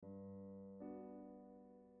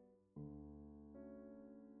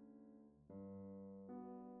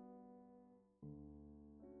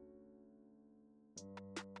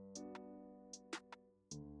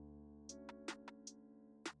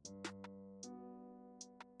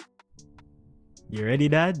You ready,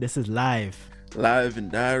 Dad? This is live. Live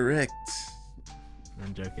and direct.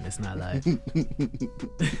 I'm joking. It's not live.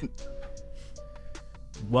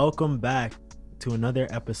 Welcome back to another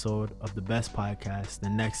episode of the best podcast, the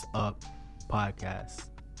Next Up podcast.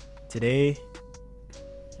 Today,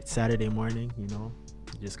 it's Saturday morning. You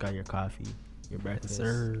just got your coffee, your breakfast.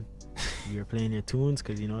 Sir. You're playing your tunes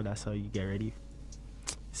because that's how you get ready.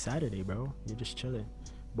 It's Saturday, bro. You're just chilling.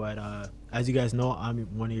 But as you guys know, I'm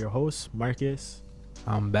one of your hosts, Marcus.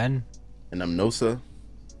 I'm Ben. And I'm Nosa.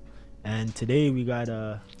 And today we got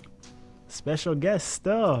a special guest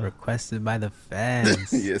still. Requested by the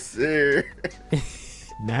fans. Yes, sir.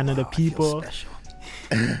 Man of the people. Special.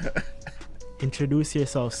 Introduce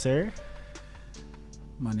yourself, sir.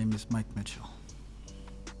 My name is Mike Mitchell.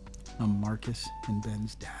 I'm Marcus and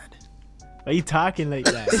Ben's dad. Why are you talking like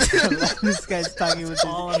that? This guy's talking with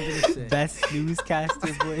All I'm gonna say. his best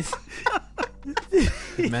newscaster voice.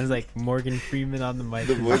 Man's like Morgan Freeman on the mic.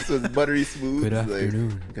 The voice was buttery smooth. Good Like,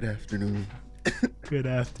 afternoon. good afternoon. Good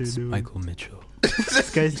afternoon. Michael Mitchell. This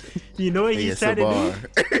guy's, you know what he's trying to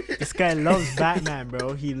do? This guy loves Batman,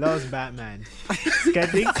 bro. He loves Batman. This guy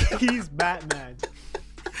thinks he's Batman.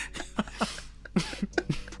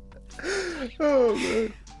 Oh,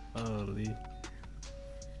 man. Holy.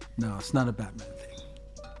 No, it's not a Batman thing.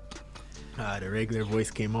 The regular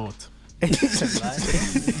voice came out.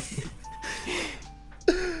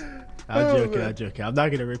 I'll joke. I'm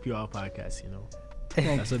not gonna rip you off podcast,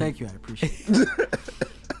 Thank you. I appreciate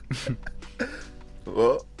it.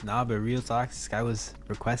 Well, Nah, but real talk, this guy was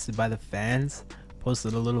requested by the fans.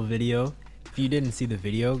 Posted a little video. If you didn't see the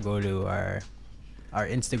video, go to our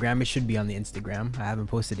Instagram. It should be on the Instagram. I haven't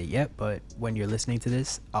posted it yet, but when you're listening to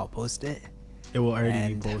this, I'll post it. It will already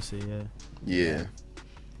And- be posted, yeah. yeah.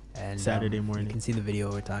 And Saturday morning. you can see the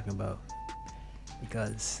video we're talking about,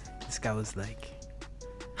 because this guy was like,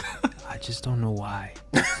 I just don't know why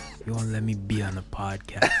you won't let me be on the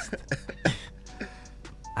podcast.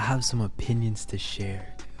 I have some opinions to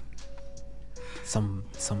share. Some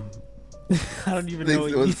I don't even know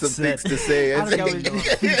what you Some said. things to say. I don't know.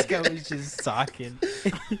 This guy was just talking.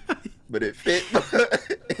 But it fit.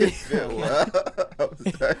 It fit well. I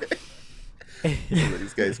was like,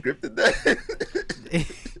 this guy scripted that.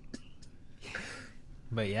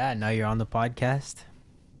 But yeah, now you're on the podcast.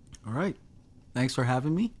 All right. Thanks for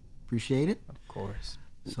having me. Appreciate it. Of course.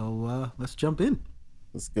 So let's jump in.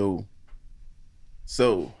 Let's go.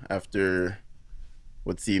 So, after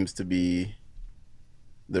what seems to be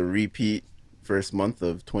the repeat first month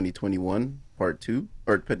of 2021 part 2,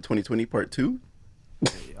 or 2020 part 2,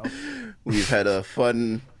 we've had a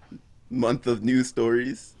fun month of news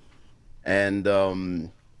stories.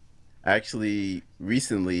 And actually,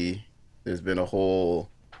 recently, there's been a whole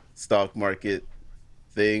stock market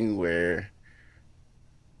thing where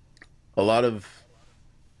a lot of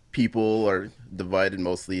people are divided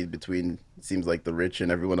mostly between, it seems like, the rich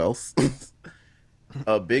and everyone else.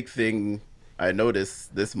 A big thing I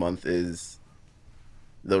noticed this month is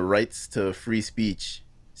the rights to free speech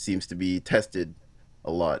seems to be tested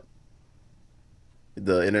a lot.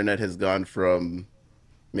 The internet has gone from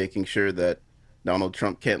making sure that Donald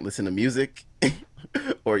Trump can't listen to music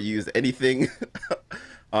or use anything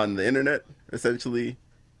on the internet, essentially,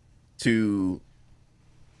 to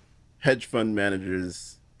hedge fund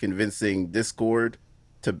managers convincing Discord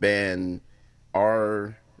to ban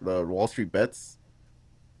the Wall Street bets,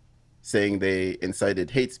 saying they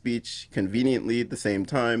incited hate speech conveniently at the same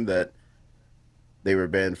time that they were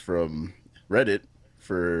banned from Reddit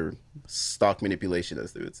for stock manipulation,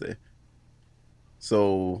 as they would say.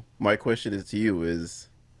 So my question is to you is,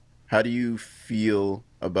 how do you feel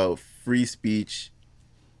about free speech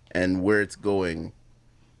and where it's going,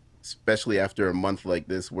 especially after a month like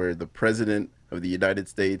this where the president of the United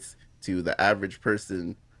States to the average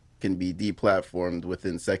person can be deplatformed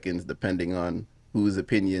within seconds depending on whose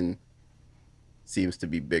opinion seems to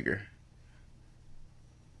be bigger?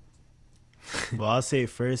 Well, I'll say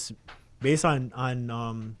first, based on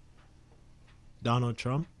Donald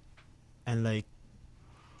Trump and like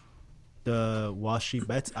the Wall Street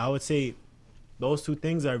bets, I would say those two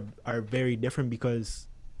things are very different, because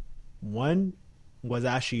one was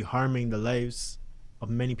actually harming the lives of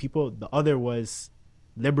many people. The other was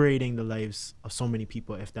liberating the lives of so many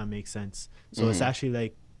people, if that makes sense. So it's actually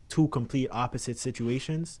like two complete opposite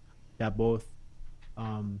situations that both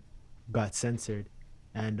got censored.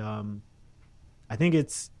 And I think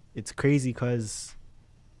it's crazy because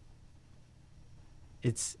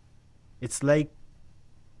it's like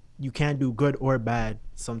you can't do good or bad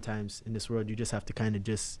sometimes in this world. You just have to kind of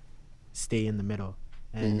just stay in the middle.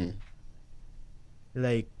 And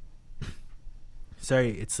like,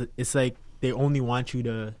 sorry, it's like they only want you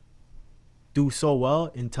to do so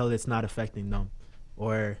well until it's not affecting them,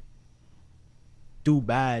 or do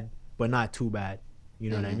bad but not too bad. You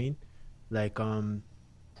know what I mean? Like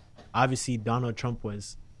obviously Donald Trump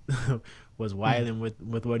was was wilding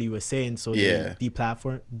with what he was saying, so Yeah. they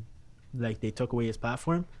deplatform, like they took away his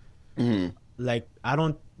platform. Mhm. Like I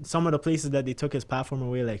don't, some of the places that they took his platform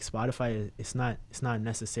away, like Spotify, it's not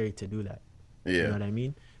necessary to do that. You know Yeah. what I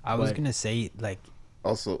mean? I was But- gonna say like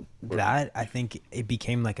Also, that. I think it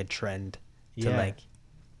became like a trend to Yeah. like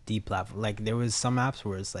deplatform. Like there was some apps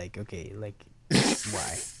where it's like, okay, like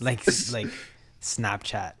why? Like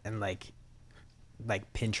Snapchat and like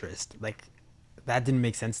Pinterest. Like that didn't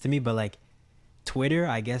make sense to me. But like Twitter,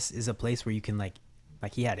 I guess, is a place where you can like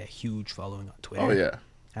he had a huge following on Twitter. Oh yeah.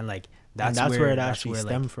 And like that's where it actually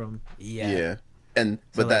stemmed from. Yeah. And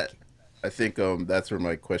So, but that like- I think that's where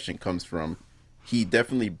my question comes from. He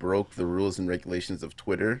definitely broke the rules and regulations of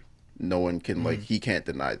Twitter. No one can like he can't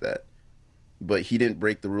deny that. But he didn't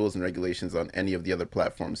break the rules and regulations on any of the other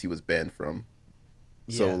platforms he was banned from.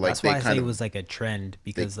 So Yeah, like that's they why I say kind it of was like a trend,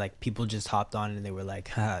 because like people just hopped on and they were like,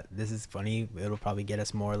 "Ha, this is funny. It'll probably get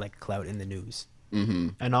us more like clout in the news."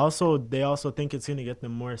 And also they also think it's gonna get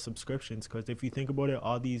them more subscriptions, because if you think about it,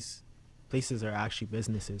 all these places are actually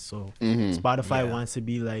businesses. So Spotify Yeah. wants to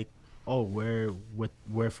be like, oh, we're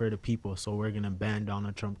for the people, so we're gonna ban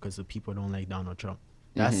Donald Trump because the people don't like Donald Trump.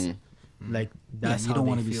 That's like that's you how don't they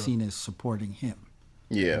want to be feel. seen as supporting him.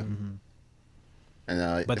 yeah.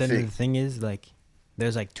 And But I then think the thing is, like,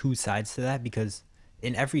 there's like two sides to that, because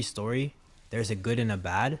in every story there's a good and a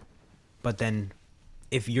bad. But then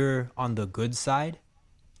if you're on the good side,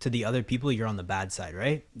 to the other people you're on the bad side,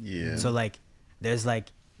 right? Yeah. So like there's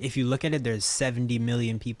like, if you look at it, there's 70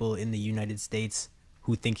 million people in the United States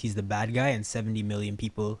who think he's the bad guy, and 70 million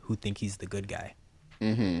people who think he's the good guy.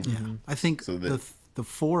 Yeah, I think So the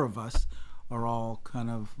four of us are all kind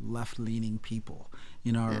of left-leaning people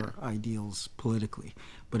in our ideals politically.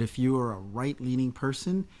 But if you are a right-leaning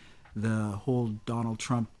person, the whole Donald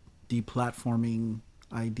Trump deplatforming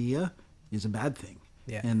idea is a bad thing.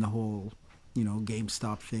 Yeah. And the whole,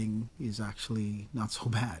 GameStop thing is actually not so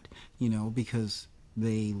bad, because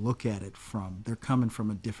they look at it they're coming from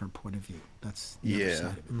a different point of view. That's the other Yeah.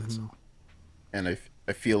 side of it, that's all. and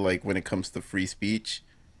I feel like when it comes to free speech,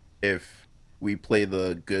 if we play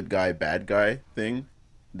the good guy bad guy thing,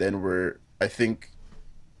 then I think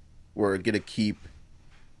we're gonna keep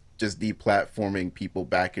just deplatforming people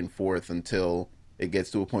back and forth until it gets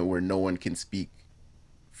to a point where no one can speak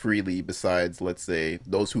freely besides, let's say,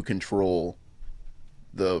 those who control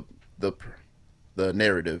the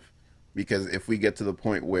narrative. Because if we get to the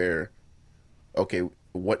point where, okay,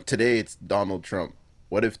 what today it's Donald Trump,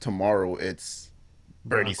 what if tomorrow it's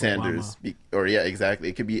Bernie Barack Sanders? Or yeah, exactly.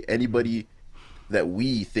 It could be anybody that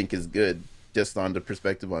we think is good, just on the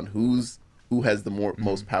perspective on who has the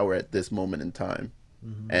most power at this moment in time.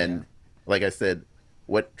 And like I said,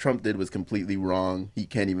 what Trump did was completely wrong. He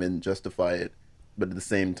can't even justify it. But at the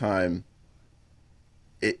same time,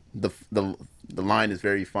 the line is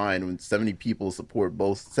very fine when 70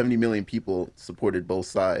 million people supported both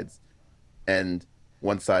sides, and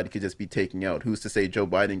one side could just be taken out. Who's to say Joe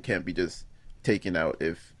Biden can't be just taken out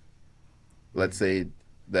if, let's say,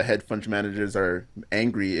 the hedge fund managers are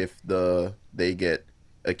angry if they get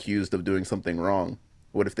accused of doing something wrong?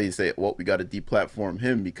 What if they say, well, we got to deplatform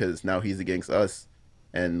him because now he's against us,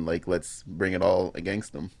 and like let's bring it all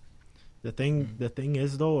against him? The thing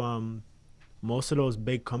is though, most of those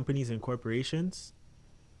big companies and corporations,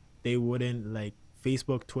 they wouldn't, like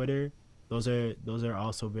Facebook, Twitter, those are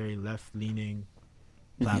also very left leaning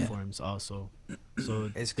platforms also.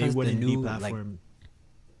 So It's they 'cause the wouldn't new, like- deplatform.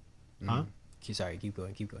 Huh? Sorry, keep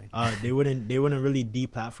going. They wouldn't really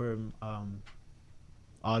deplatform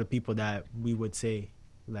all the people that we would say,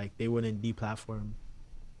 like they wouldn't deplatform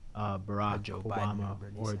Barack Joe Biden Obama or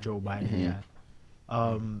Bernie or Sanders. Joe Biden.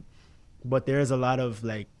 Yeah. But there's a lot of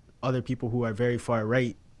like other people who are very far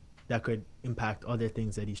right that could impact other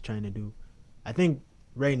things that he's trying to do. I think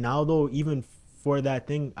right now though, even for that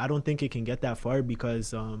thing, I don't think it can get that far,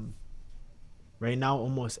 because right now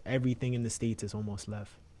almost everything in the States is almost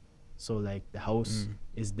left. So like the House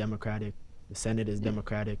is Democratic, the Senate is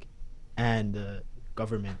Democratic, and the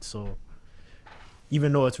government. So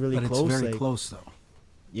even though it's really But close, it's very like, close, though.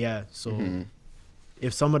 yeah. So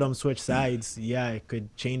if some of them switch sides, yeah, it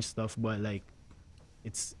could change stuff. But like,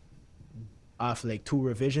 it's off like 2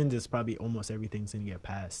 revisions, it's probably almost everything's gonna get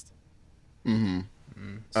passed. I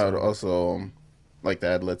would also like to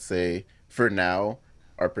add, let's say, for now,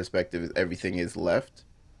 our perspective is everything is left.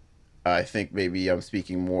 I think maybe I'm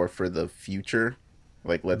speaking more for the future.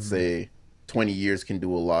 Like, let's say 20 years can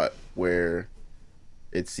do a lot, where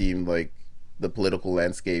it seemed like the political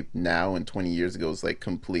landscape now and 20 years ago is like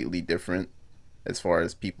completely different as far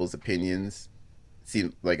as people's opinions. It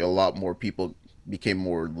seemed like a lot more people became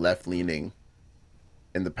more left leaning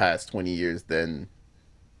in the past 20 years than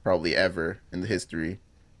probably ever in the history.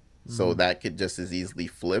 So that could just as easily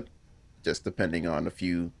flip, just depending on a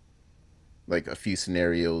few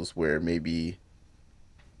scenarios where maybe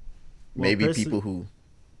people who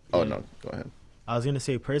oh Yeah. no, go ahead. I was gonna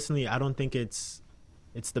say personally, I don't think it's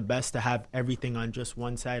the best to have everything on just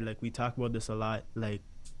one side. Like we talk about this a lot. Like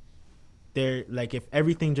if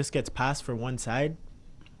everything just gets passed for one side,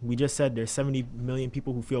 we just said there's 70 million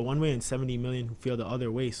people who feel one way and 70 million who feel the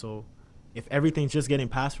other way. So if everything's just getting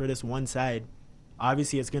passed for this one side,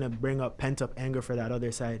 obviously it's gonna bring up pent up anger for that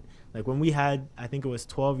other side. Like when we had, I think it was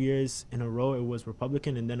 12 years in a row, it was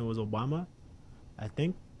Republican and then it was Obama, I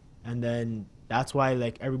think. And then that's why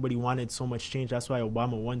like everybody wanted so much change. That's why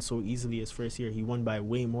Obama won so easily his first year. He won by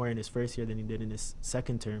way more in his first year than he did in his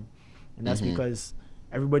second term. And that's because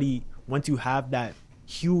everybody, once you have that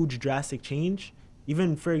huge drastic change,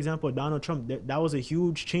 even for example Donald Trump, that was a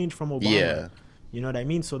huge change from Obama. Yeah. You know what I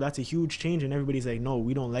mean? So that's a huge change and everybody's like, no,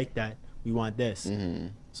 we don't like that. We want this.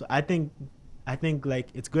 So I think like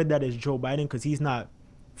it's good that it's Joe Biden because he's not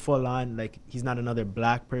full on, like he's not another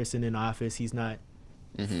black person in office. He's not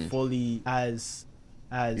fully as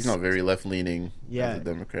He's not very left leaning Yeah. as a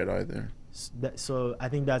Democrat either. So I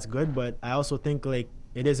think that's good, but I also think like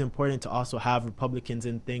it is important to also have Republicans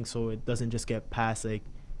in things so it doesn't just get passed like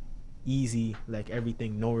easy, like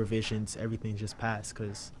everything, no revisions, everything just passed,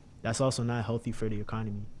 because that's also not healthy for the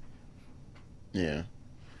economy. Yeah.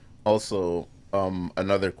 Also,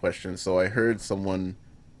 another question. So I heard someone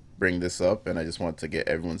bring this up, and I just want to get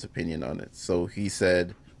everyone's opinion on it. So he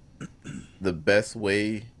said the best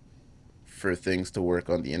way for things to work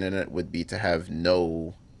on the internet would be to have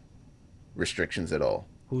no restrictions at all.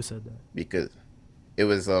 Who said that? Because it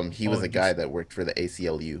was he was a guy just- that worked for the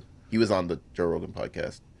ACLU. He was on the Joe Rogan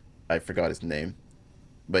podcast. I forgot his name,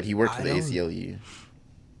 but he worked for the ACLU.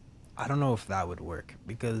 I don't know if that would work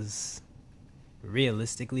because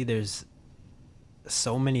realistically there's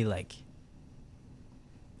so many like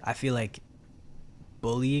I feel like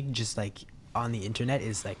bullying just like on the internet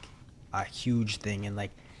is like a huge thing. And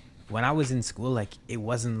like when I was in school, like it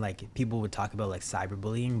wasn't like people would talk about like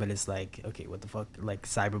cyberbullying, but it's like, okay, what the fuck, like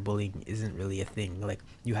cyberbullying isn't really a thing. Like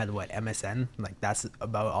you had what, MSN, like that's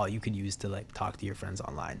about all you could use to like talk to your friends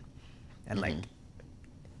online. And like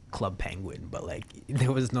Club Penguin, but like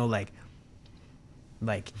there was no like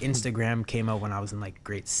Instagram came out when I was in like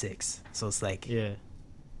grade 6, so it's like Yeah.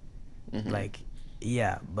 like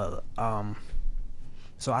yeah, but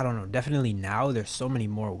so I don't know, definitely now there's so many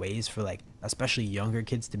more ways for like especially younger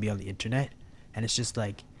kids to be on the internet, and it's just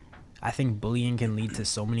like I think bullying can lead to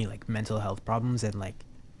so many like mental health problems, and like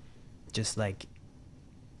just like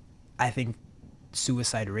I think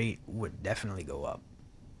suicide rate would definitely go up.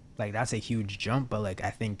 Like that's a huge jump, but like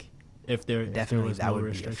I think If there definitely was that no would be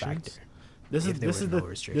a restrictions. factor. This If is there this was is no the this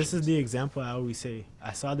restrictions. is the example I always say.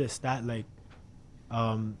 I saw this stat like,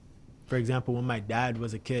 for example, when my dad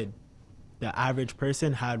was a kid, the average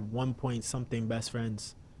person had 1 point something best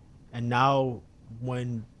friends, and now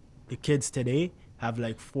when the kids today have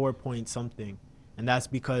like 4 point something, and that's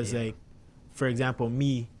because like, for example,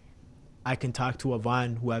 me, I can talk to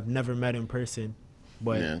Avon who I've never met in person,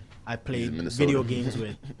 but Yeah. I He's played in Minnesota. video games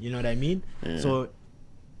with. You know what I mean? Yeah. So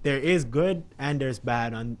there is good and there's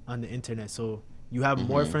bad on the internet. So you have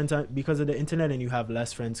more friends because of the internet, and you have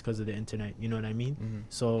less friends because of the internet. You know what I mean?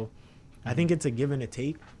 So I think it's a give and a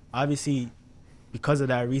take. Obviously, because of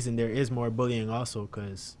that reason, there is more bullying also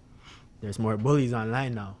because there's more bullies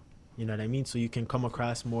online now. You know what I mean? So you can come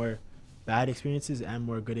across more bad experiences and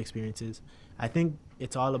more good experiences. I think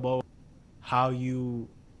it's all about how you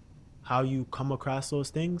come across those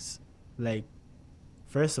things. Like,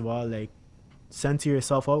 first of all, like, censor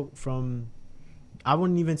yourself out from, I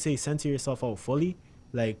wouldn't even say censor yourself out fully.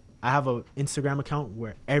 Like, I have a Instagram account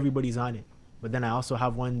where everybody's on it, but then I also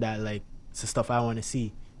have one that like it's the stuff I want to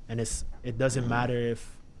see, and it doesn't matter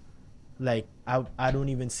if like I don't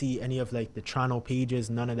even see any of like the Toronto pages,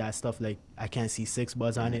 none of that stuff. Like I can't see Six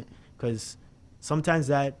Buzz on it, because sometimes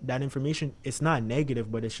that information, it's not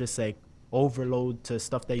negative, but it's just like overload to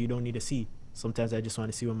stuff that you don't need to see. Sometimes I just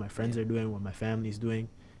want to see what my friends are doing, what my family's doing,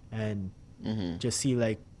 and just see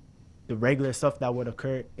like the regular stuff that would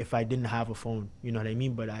occur if I didn't have a phone. You know what I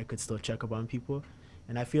mean? But I could still check up on people.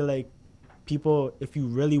 And I feel like people, if you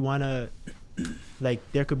really want to, like,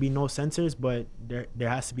 there could be no censors, but there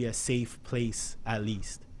has to be a safe place at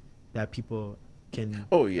least that people can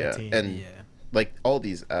Oh yeah, attain. and Yeah. like all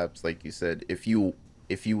these apps, like you said, if you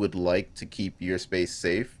would like to keep your space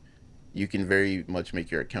safe, you can very much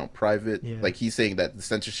make your account private. Yeah. Like he's saying that the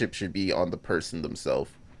censorship should be on the person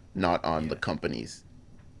themselves, not on the companies.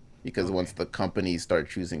 Because once the companies start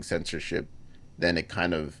choosing censorship, then it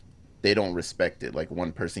kind of, they don't respect it. Like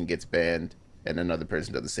one person gets banned and another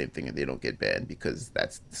person does the same thing and they don't get banned because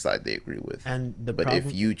that's the side they agree with. And the But problem,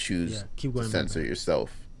 if you choose keep to going, censor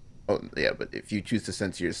yourself, but if you choose to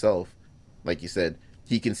censor yourself, like you said,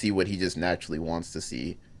 he can see what he just naturally wants to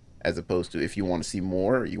see, as opposed to if you want to see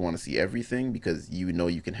more, you want to see everything because you know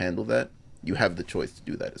you can handle that, you have the choice to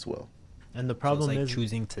do that as well. And the So it's problem like is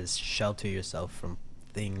choosing to shelter yourself from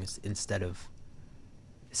things instead of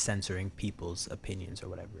censoring people's opinions or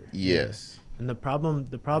whatever. Yes. And the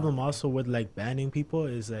problem also with like banning people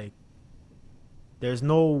is like there's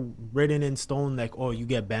no written in stone like, oh, you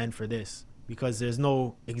get banned for this, because there's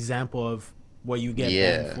no example of what you get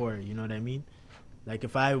banned for. You know what I mean? Like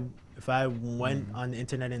if I went on the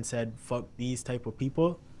internet and said fuck these type of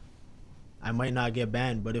people, I might not get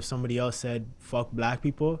banned. But if somebody else said fuck black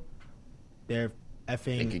people, they're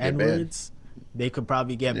effing get N banned. words, they could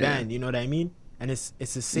probably get banned. You know what I mean? And it's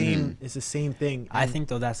the same it's the same thing. I And think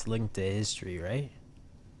though that's linked to history, right?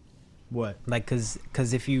 what? Like cuz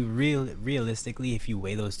if you realistically if you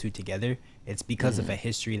weigh those two together, it's because of a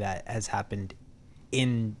history that has happened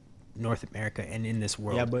in North America and in this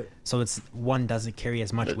world. Yeah, but so it's one doesn't carry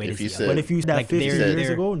as much But weight if as you the said- other. But if you said that Like, 50 they're- years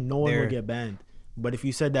they're- ago, no one they're- would get banned. But if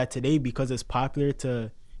you said that today, because it's popular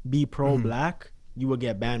to be pro-black, you would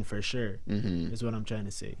get banned for sure. Is what I'm trying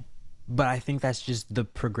to say. But I think that's just the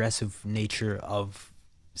progressive nature of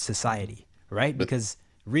society, right? Because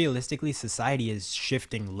realistically, society is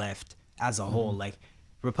shifting left as a whole. Like,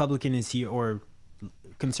 Republican is here, or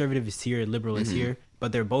conservative is here, liberal is here,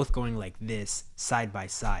 but they're both going like this, side by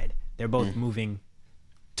side. They're both moving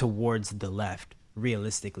towards the left,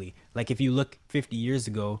 realistically. Like, if you look 50 years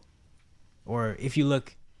ago, or if you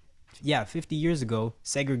look, 50 years ago,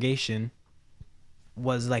 segregation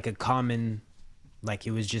was like a common, like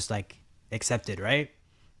it was just like accepted, right?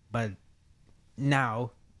 But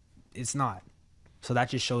now it's not. So that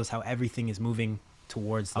just shows how everything is moving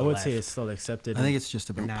towards the I would left. say it's still accepted. I think it's just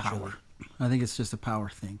about Naturally. power. I think it's just a power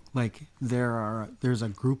thing. Like there's a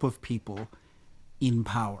group of people in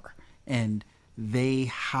power, and they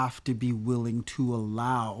have to be willing to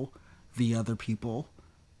allow the other people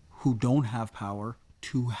who don't have power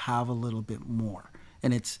to have a little bit more.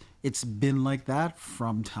 And it's been like that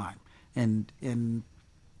from time. And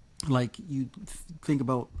like you think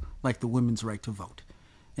about like the women's right to vote,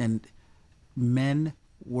 and men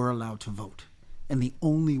were allowed to vote. And the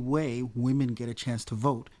only way women get a chance to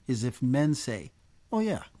vote is if men say, "Oh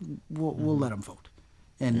yeah, we'll let them vote."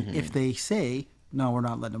 And if they say, "No, we're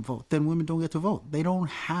not letting them vote," then women don't get to vote. They don't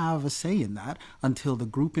have a say in that until the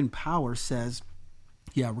group in power says,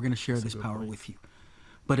 "Yeah, we're going to share this power with you."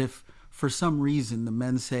 But if for some reason the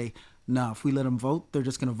men say, "No, if we let them vote, they're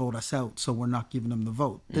just going to vote us out, so we're not giving them the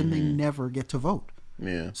vote," then they never get to vote.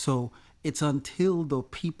 Yeah. So it's until the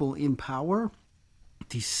people in power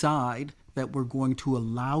decide that we're going to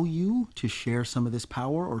allow you to share some of this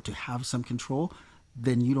power or to have some control,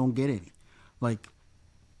 then you don't get any. Like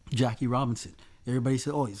Jackie Robinson. Everybody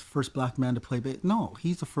said, "Oh, he's the first black man to play baseball." No,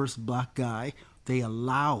 he's the first black guy they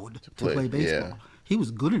allowed to play baseball. yeah. He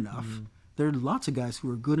was good enough. There are lots of guys who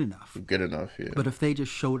are good enough. Good enough, yeah. But if they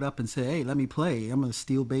just showed up and say, "Hey, let me play. I'm going to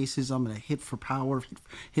steal bases. I'm going to hit for power,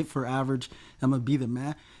 hit for average. I'm going to be the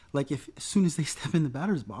man." Like if as soon as they step in the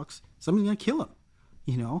batter's box, somebody's going to kill them.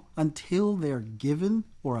 You know, until they're given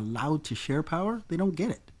or allowed to share power, they don't get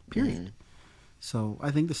it. Period. So I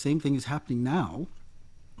think the same thing is happening now.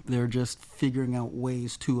 They're just figuring out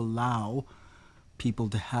ways to allow people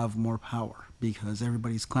to have more power because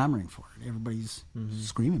everybody's clamoring for it. Everybody's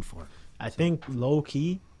screaming for it. I think low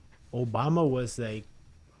key, Obama was like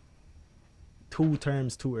 2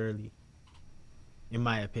 terms too early, in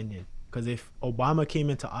my opinion. Because if Obama came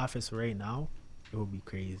into office right now, it would be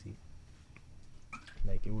crazy.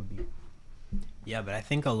 Like it would be. Yeah, but I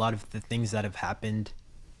think a lot of the things that have happened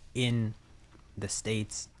in the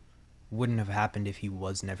States wouldn't have happened if he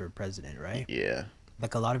was never president, right? Yeah.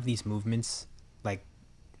 Like a lot of these movements, like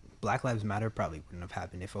Black Lives Matter probably wouldn't have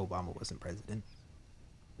happened if Obama wasn't president.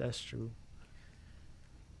 That's true.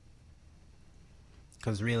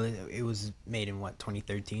 Because really, it was made in what,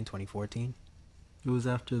 2013, 2014? It was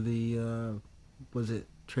after the, was it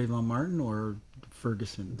Trayvon Martin or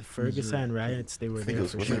Ferguson? The Ferguson riots, they were I think there it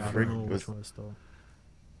was- for wasn't sure. it I don't know Ferg- which was- one though.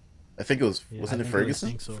 I think it was, Yeah, wasn't I it think Ferguson?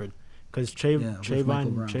 think so. For- Because Yeah, with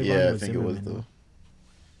Michael Brown. Trayvon Yeah, I was think it was Zimmerman, though. though.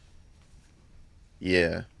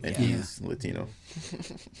 Yeah, and Yeah. he's Latino.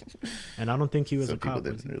 And I don't think he was So a people cop.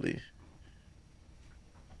 Was didn't he? really.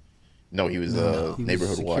 No, he was No, a he was a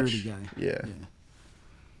neighborhood security watch. guy. Yeah.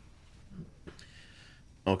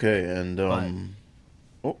 Okay, and But-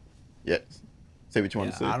 oh, yeah. Say what you want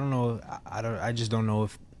Yeah, to say. I don't know. I just don't know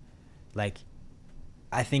if, like,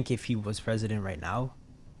 I think if he was president right now,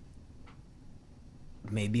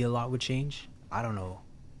 maybe a lot would change. I don't know.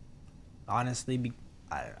 Honestly,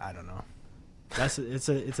 I don't know.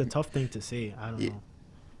 It's a tough thing to say. I don't Yeah. know.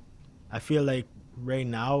 I feel like right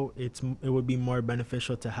now it would be more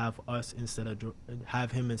beneficial to have us instead of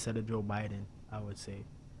have him instead of Joe Biden. I would say,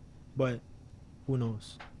 but who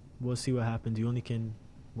knows? We'll see what happens. You only can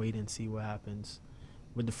wait and see what happens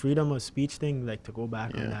with the freedom of speech thing. Like, to go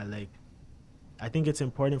back on Yeah. that, like, I think it's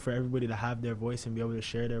important for everybody to have their voice and be able to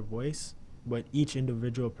share their voice, but each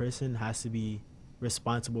individual person has to be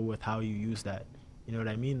responsible with how you use that. You know what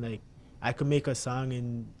I mean? Like, I could make a song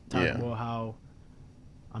and talk Yeah. about how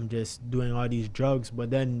I'm just doing all these drugs, but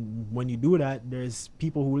then when you do that, there's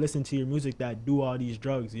people who listen to your music that do all these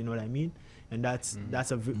drugs. You know what I mean? And that's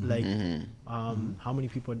like, how many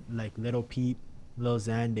people, like Little Peep, Lil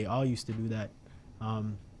Xan, they all used to do that.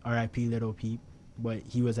 R.I.P. Little Peep, but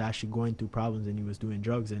he was actually going through problems and he was doing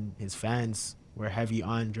drugs, and his fans were heavy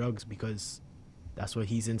on drugs because that's what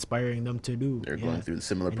he's inspiring them to do. They're Yeah. going through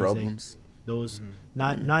similar And he's like, problems. those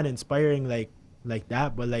not inspiring like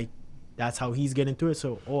that, but like that's how he's getting through it.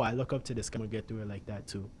 So I look up to this guy, I'm gonna get through it like that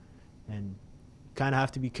too. And kind of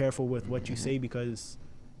have to be careful with what you say, because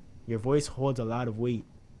your voice holds a lot of weight.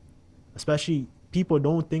 Especially people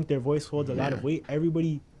don't think their voice holds a lot of Yeah. weight.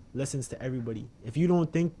 Everybody listens to everybody. If you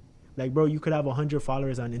don't think, like, bro, you could have 100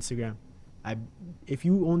 followers on Instagram. If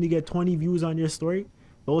you only get 20 views on your story,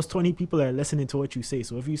 those 20 people are listening to what you say.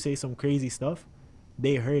 So if you say some crazy stuff,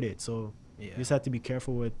 they heard it. So Yeah. you just have to be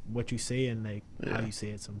careful with what you say and like how Yeah. you say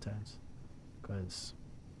it sometimes, because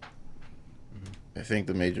I think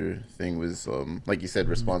the major thing was, like you said,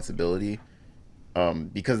 responsibility.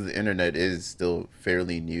 Because the internet is still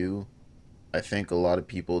fairly new, I think a lot of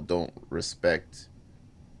people don't respect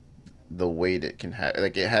the weight it can have.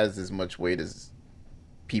 Like, it has as much weight as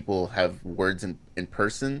people have words in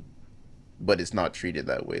person, but it's not treated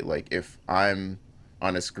that way. Like, if I'm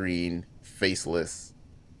on a screen, faceless,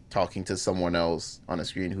 talking to someone else on a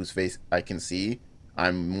screen whose face I can see,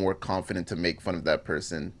 I'm more confident to make fun of that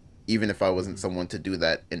person, even if I wasn't someone to do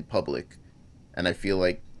that in public. And I feel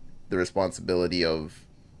like the responsibility of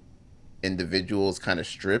individuals kind of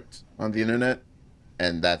stripped on the internet,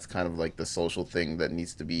 and that's kind of like the social thing that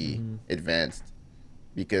needs to be advanced,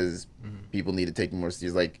 because people need to take it more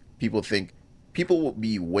serious. Like, people think people will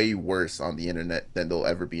be way worse on the internet than they'll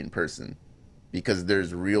ever be in person, because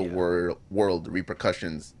there's real world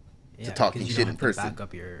repercussions to Yeah, talking because you shit don't in have to person. back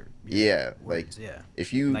up your Yeah, words, like, yeah.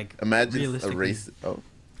 if you Like, imagine a realistically- race,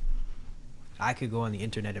 I could go on the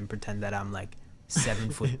internet and pretend that I'm like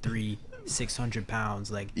 7'3", 600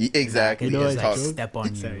 pounds, like exactly. I could You know just what's like true? step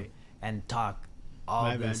on Sorry. you and talk all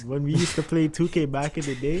my bad. this. When we used to play 2K back in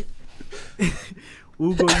the day,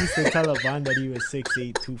 Ugo used to tell Avon that he was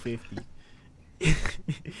 6'8", 250.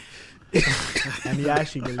 And he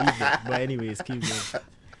actually believed it. But anyways, keep going.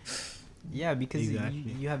 Yeah, because Exactly.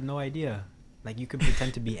 you have no idea. Like, you could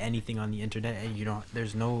pretend to be anything on the internet and you don't.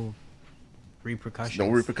 There's no repercussions. no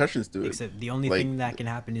repercussions to it. Except the only Like- thing that can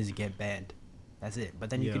happen is you get banned. That's it. But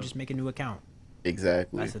then you could Yeah. just make a new account.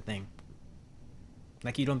 Exactly. That's the thing.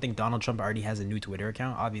 Like, you don't think Donald Trump already has a new Twitter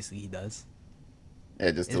account? Obviously he does.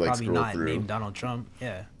 Yeah, just It's to like probably scroll not through. named Donald Trump.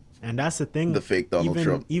 Yeah. And that's the thing. The fake Donald even,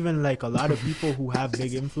 Trump. Even like a lot of people who have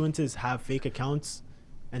big influences have fake accounts,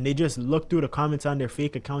 and they just look through the comments on their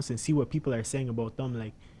fake accounts and see what people are saying about them.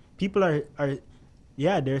 Like, people are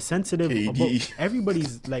yeah, they're sensitive KD. about,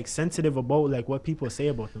 everybody's like sensitive about like what people say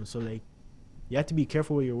about them. So like, you have to be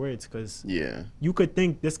careful with your words, because Yeah. you could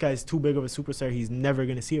think this guy's too big of a superstar, he's never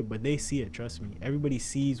gonna see it, but they see it. Trust me, everybody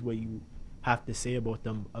sees what you have to say about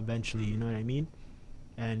them eventually. You know what I mean?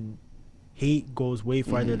 And hate goes way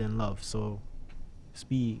farther than love. So just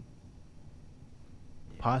be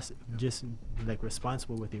just like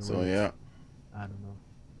responsible with your So words. yeah, I don't know.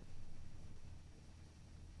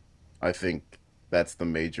 I think that's the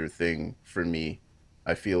major thing for me.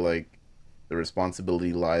 I feel like the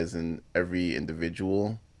responsibility lies in every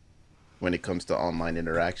individual when it comes to online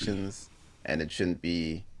interactions, and it shouldn't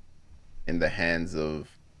be in the hands of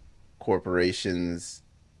corporations,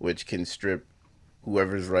 which can strip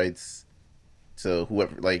whoever's rights to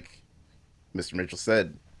whoever. Like Mr. Mitchell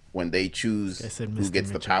said, when they choose I said who Mr. gets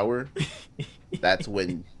the Mitchell. power, that's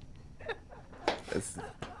when.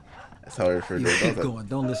 That's how I refer to You it. keep going.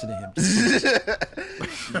 Don't listen to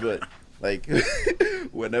him. But Like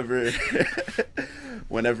whenever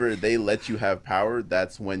whenever they let you have power,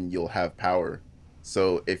 that's when you'll have power.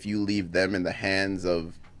 So if you leave them in the hands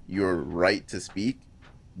of your right to speak,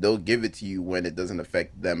 they'll give it to you when it doesn't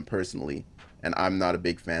affect them personally. And I'm not a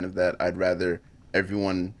big fan of that. I'd rather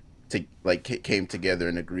everyone to like came together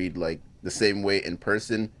and agreed like the same way in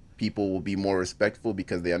person. People will be more respectful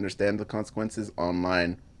because they understand the consequences.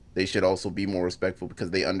 Online, they should also be more respectful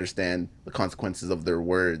because they understand the consequences of their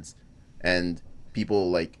words, and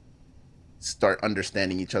people like start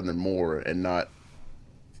understanding each other more and not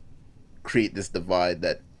create this divide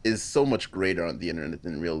that is so much greater on the internet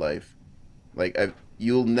than in real life. Like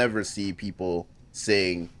you'll never see people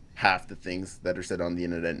saying half the things that are said on the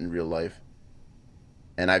internet in real life,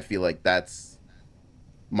 and I feel like that's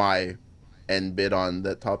my end bit on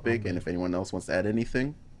that topic. And if anyone else wants to add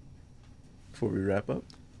anything before we wrap up.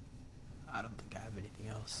 I don't think I have anything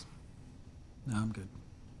else. No, I'm good.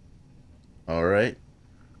 All right,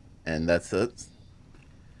 and that's it.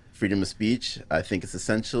 Freedom of speech, I think it's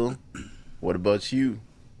essential. What about you?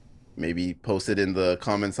 Maybe post it in the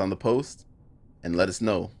comments on the post and let us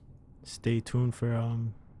know. Stay tuned for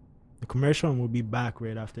the commercial, and we'll be back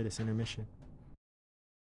right after this intermission.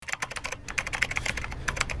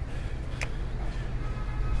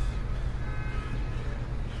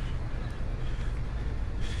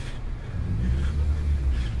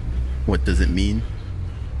 What does it mean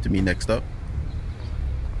to me next up?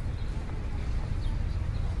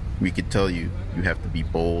 We could tell you have to be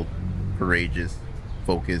bold, courageous,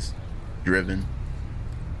 focused, driven.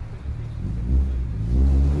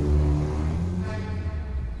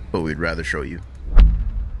 But we'd rather show you.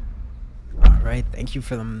 All right, thank you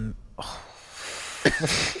for them. Oh.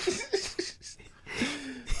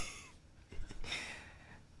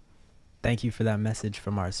 Thank you for that message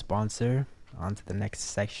from our sponsor. On to the next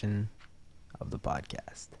section of the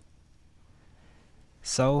podcast.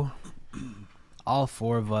 So, all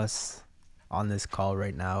four of us on this call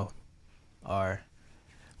right now are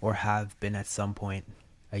or have been at some point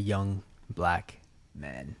a young black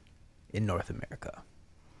man in North America.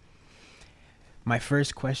 My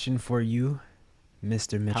first question for you,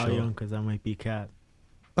 Mr. Mitchell. How young? Because I might be Cap.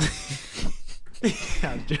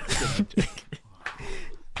 I'm joking.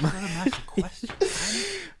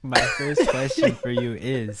 My first question for you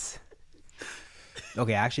is,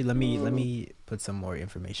 okay, actually let me put some more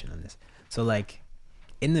information on this. So like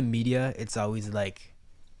in the media, it's always like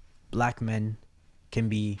black men can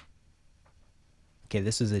be, okay,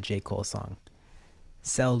 this was a J. Cole song,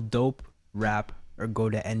 sell dope, rap, or go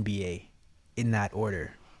to NBA, in that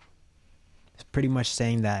order. It's pretty much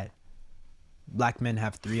saying that black men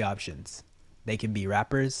have three options. They can be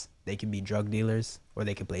rappers, they can be drug dealers, or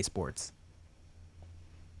they can play sports.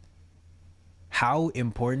 How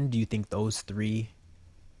important do you think those three,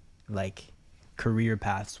 like, career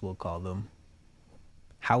paths, we'll call them,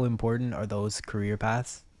 how important are those career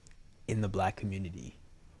paths in the black community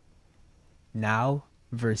now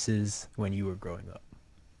versus when you were growing up?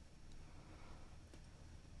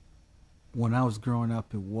 When I was growing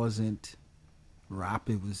up, it wasn't rap,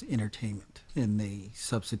 it was entertainment, and they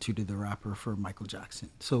substituted the rapper for Michael Jackson.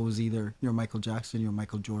 So it was either you're Michael Jackson, you're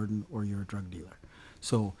Michael Jordan, or you're a drug dealer.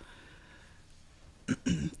 So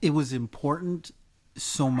it was important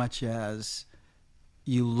so much as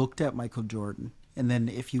you looked at Michael Jordan, and then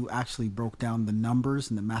if you actually broke down the numbers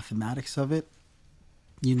and the mathematics of it,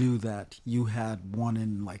 you knew that you had one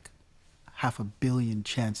in like 500 million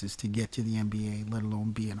chances to get to the NBA, let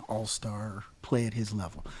alone be an all-star or play at his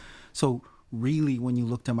level. So really, when you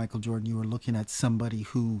looked at Michael Jordan, you were looking at somebody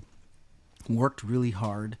who worked really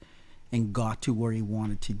hard and got to where he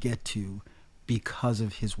wanted to get to because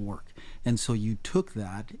of his work. And so you took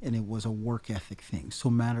that, and it was a work ethic thing. So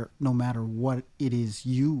no matter what it is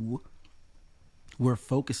you were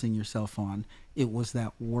focusing yourself on, it was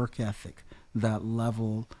that work ethic, that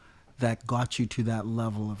level that got you to that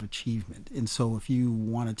level of achievement. And so if you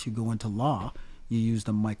wanted to go into law, you used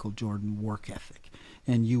a Michael Jordan work ethic.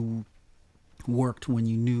 And you worked when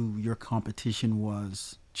you knew your competition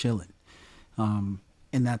was chilling. And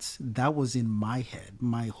that was in my head.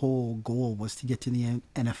 My whole goal was to get to the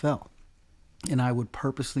NFL. And I would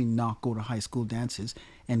purposely not go to high school dances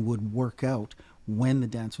and would work out when the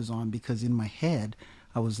dance was on, because in my head,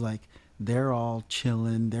 I was like, they're all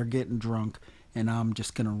chilling, they're getting drunk, and I'm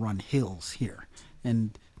just going to run hills here.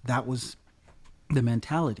 And that was the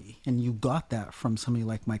mentality. And you got that from somebody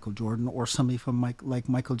like Michael Jordan, or somebody from like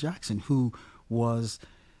Michael Jackson, who was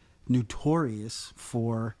notorious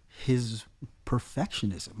for his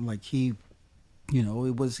perfectionism. Like he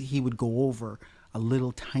would go over a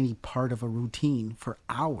little tiny part of a routine for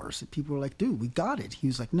hours. And people were like, dude, we got it. He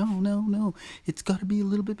was like, no, no, no, it's got to be a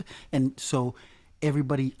little bit. And so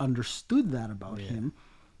everybody understood that about him.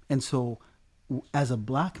 And so as a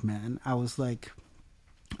black man, I was like,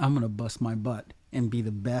 I'm going to bust my butt and be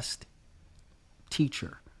the best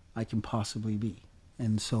teacher I can possibly be.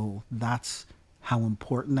 And so that's how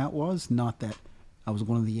important that was. Not that I was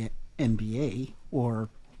going to the NBA or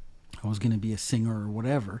I was going to be a singer or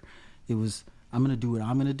whatever. It was, I'm going to do what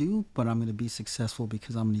I'm going to do, but I'm going to be successful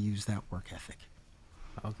because I'm going to use that work ethic.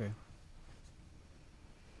 Okay.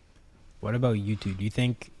 What about you two? Do you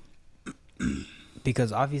think,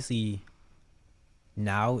 because obviously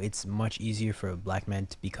now it's much easier for a black man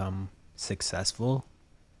to become successful,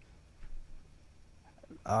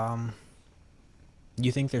 do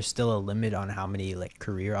you think there's still a limit on how many like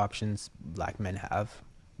career options black men have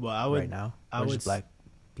Well, I would right now, I or would just black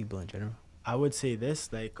people in general? I would say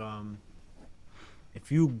this, like,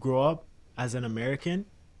 if you grow up as an American,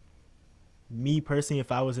 me personally,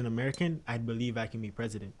 if I was an American, I'd believe I can be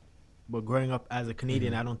president. But growing up as a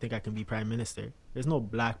Canadian, I don't think I can be prime minister. There's no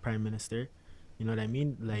black prime minister. You know what I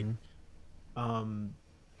mean? Like,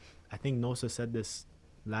 I think Nosa said this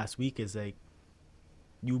last week, is like,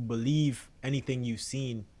 you believe anything you've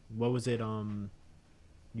seen. What was it?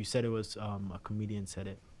 You said it was a comedian said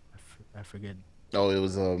it. I forget. Oh, it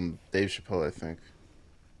was Dave Chappelle, I think.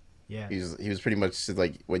 Yeah. He was pretty much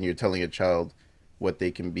like, when you're telling a child what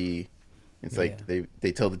they can be, it's like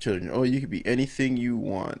they tell the children, oh, you can be anything you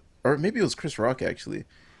want. Or maybe it was Chris Rock, actually.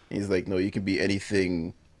 And he's like, no, you can be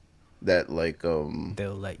anything that, like,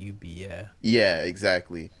 They'll let you be. yeah,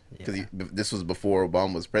 exactly. Because Yeah. this was before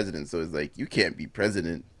Obama was president, so it's like, you can't be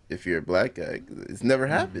president if you're a black guy. It's never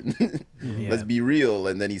happened. Yeah. Let's be real.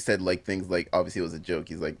 And then he said, like, things like, obviously it was a joke.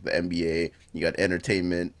 He's like, the NBA, you got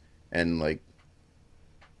entertainment, and like,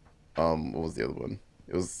 what was the other one?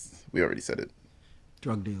 It was, we already said it.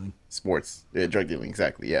 Drug dealing. Sports. Yeah, drug dealing,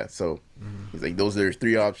 exactly. Yeah. So he's like, those are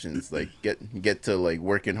three options. Like, get to like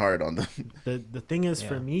working hard on them. The thing is,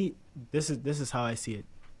 for me, this is how I see it.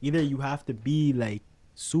 Either you have to be like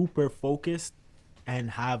super focused and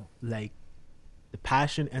have like the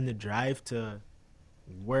passion and the drive to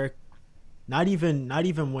work, not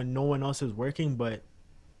even when no one else is working, but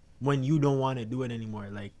when you don't want to do it anymore.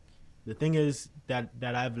 Like, the thing is that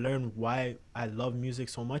I've learned why I love music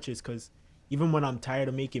so much is because even when I'm tired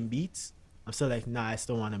of making beats, I'm still like, nah, I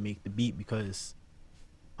still want to make the beat because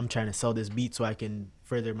I'm trying to sell this beat so I can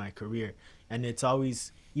further my career. And it's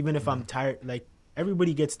always, even if I'm tired, like,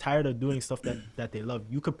 everybody gets tired of doing stuff that they love.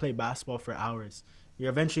 You could play basketball for hours. You're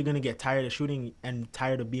eventually going to get tired of shooting and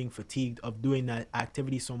tired of being fatigued of doing that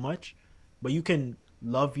activity so much. But you can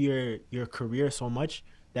love your career so much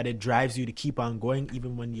that it drives you to keep on going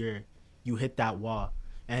even when you hit that wall.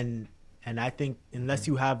 And I think unless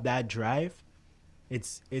you have that drive,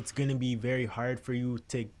 it's going to be very hard for you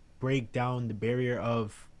to break down the barrier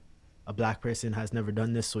of a black person has never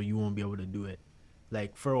done this, so you won't be able to do it.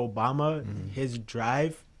 Like, for Obama, his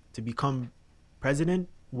drive to become president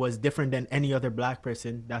was different than any other black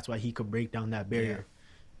person. That's why he could break down that barrier.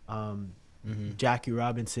 Jackie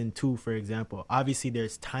Robinson too, for example. Obviously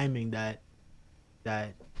there's timing that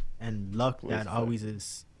and luck that always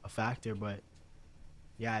is a factor, but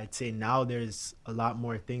yeah, I'd say now there's a lot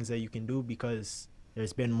more things that you can do because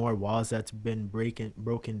there's been more walls that's been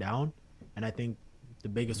broken down. And I think the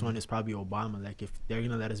biggest one is probably Obama. Like, if they're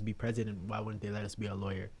gonna let us be president, why wouldn't they let us be a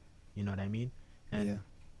lawyer? You know what I mean? And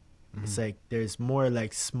it's like there's more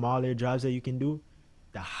like smaller jobs that you can do.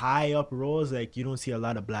 The high up roles, like, you don't see a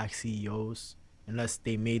lot of black CEOs unless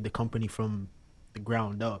they made the company from the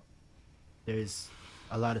ground up. There's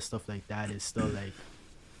a lot of stuff like that is still like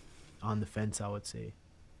on the fence, I would say.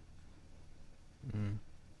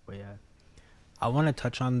 But yeah, I want to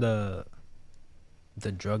touch on the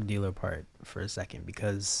drug dealer part for a second,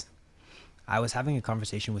 because I was having a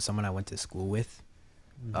conversation with someone I went to school with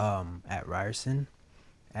at Ryerson,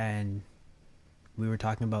 and we were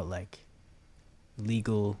talking about like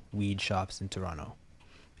legal weed shops in Toronto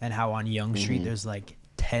and how on Yonge Street there's like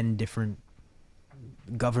 10 different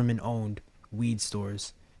government owned weed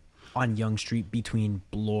stores on Yonge Street between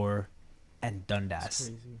Bloor and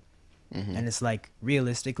Dundas. And it's like,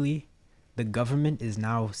 realistically, the government is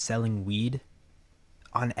now selling weed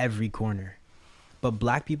on every corner, but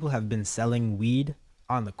black people have been selling weed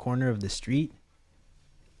on the corner of the street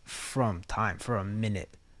for a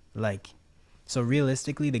minute. Like, so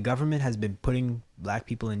realistically, the government has been putting black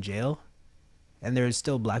people in jail, and there is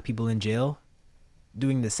still black people in jail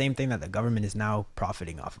doing the same thing that the government is now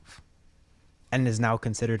profiting off of and is now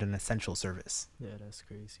considered an essential service. yeah, that's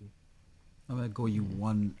crazy. I'm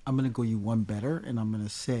gonna go you one better, and I'm gonna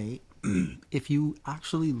say, if you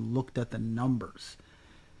actually looked at the numbers,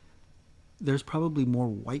 there's probably more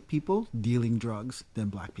white people dealing drugs than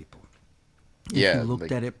black people. If you Yeah, looked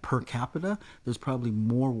like at it per capita, there's probably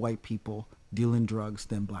more white people dealing drugs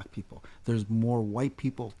than black people. There's more white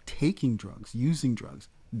people taking drugs, using drugs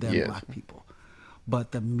than yes. black people.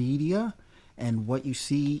 But the media and what you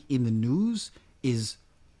see in the news is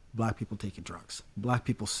black people taking drugs, black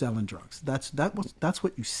people selling drugs. That's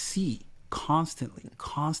what you see constantly,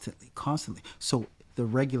 constantly, constantly. So the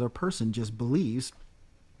regular person just believes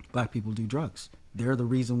black people do drugs. They're the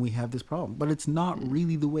reason we have this problem. But it's not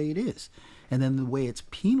really the way it is. And then the way it's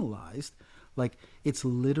penalized, like it's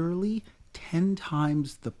literally 10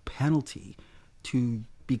 times the penalty to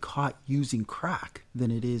be caught using crack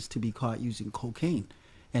than it is to be caught using cocaine.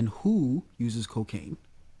 And who uses cocaine?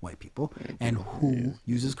 White people. And who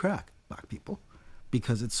uses crack? Black people.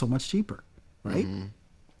 Because it's so much cheaper, right?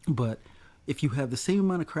 But if you have the same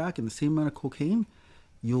amount of crack and the same amount of cocaine,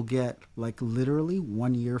 you'll get like literally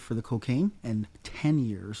 1 year for the cocaine and 10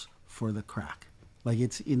 years for the crack. Like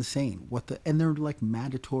it's insane. And they're like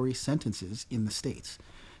mandatory sentences in the States.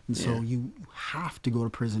 And so you have to go to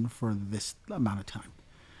prison for this amount of time.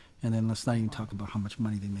 And then let's not even talk about how much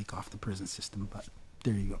money they make off the prison system, but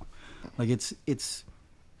there you go. Like it's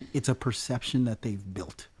a perception that they've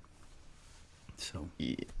built. So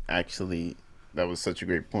Actually, that was such a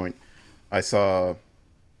great point. I saw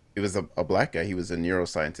it was a black guy. He was a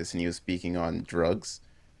neuroscientist, and he was speaking on drugs,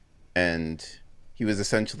 and he was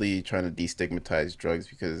essentially trying to destigmatize drugs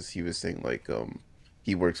because he was saying like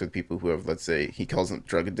he works with people who have, let's say, he calls them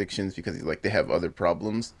drug addictions because he's like they have other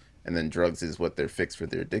problems, and then drugs is what their fix for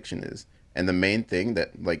their addiction is. And the main thing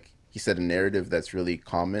that, like he said, a narrative that's really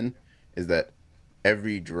common is that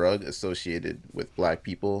every drug associated with black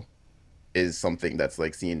people is something that's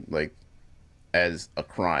like seen like as a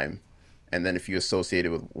crime. And then if you associate it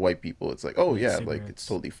with white people, it's like, oh yeah, like it's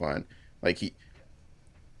totally fine. Like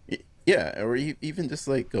yeah, or even just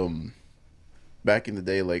like back in the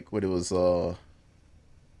day, like what it was, I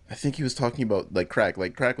think he was talking about like crack.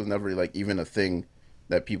 Like crack was never like even a thing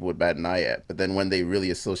that people would bat an eye at. But then when they really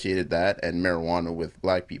associated that and marijuana with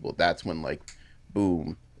black people, that's when like,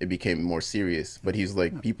 boom, it became more serious. But he's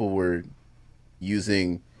like, people were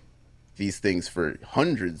using these things for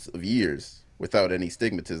hundreds of years without any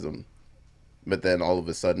stigmatism. But then all of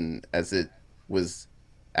a sudden, as it was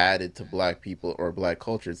added to black people or black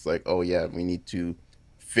culture, it's like, oh yeah, we need to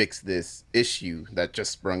fix this issue that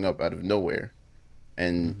just sprung up out of nowhere.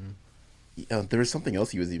 And there was something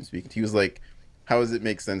else he was even speaking to. He was like, how does it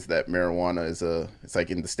make sense that marijuana is it's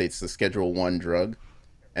like in the States, a Schedule 1 drug,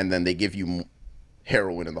 and then they give you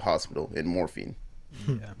heroin in the hospital and morphine?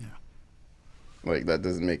 Yeah. Like, that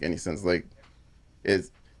doesn't make any sense. Like,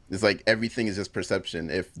 it's like everything is just perception.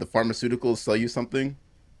 If the pharmaceuticals sell you something,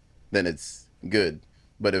 then it's good.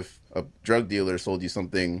 But if a drug dealer sold you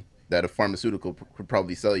something that a pharmaceutical could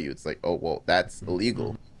probably sell you, it's like, oh, well, that's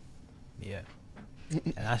illegal. Yeah.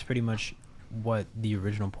 And that's pretty much what the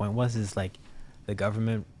original point was, is like the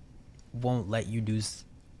government won't let you do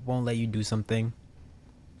something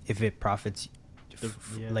if it profits,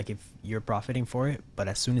 like if you're profiting for it, but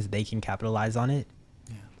as soon as they can capitalize on it,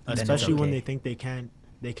 especially when they think they can't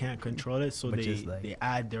control it, so like, they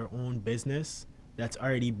add their own business that's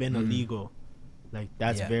already been illegal. Like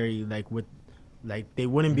that's very like with like they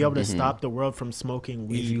wouldn't be able to stop the world from smoking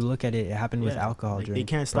weed. If you look at it, it happened with alcohol. Like they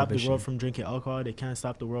can't stop the world from drinking alcohol. They can't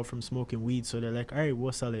stop the world from smoking weed. So they're like, all right,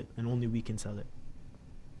 we'll sell it, and only we can sell it.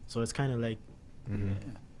 So it's kind of like,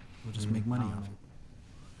 we'll just make money off it.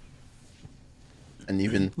 And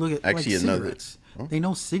even look at actually like another, cigarettes. They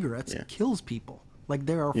know cigarettes kills people. Like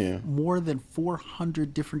there are more than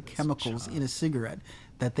 400 different chemicals in a cigarette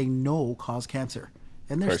that they know cause cancer,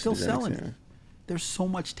 and they're still selling it. There's so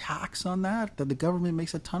much tax on that the government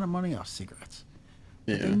makes a ton of money off cigarettes.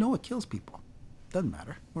 But they know it kills people. Doesn't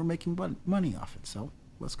matter. We're making money off it, so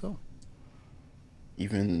let's go.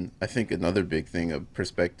 Even I think another big thing of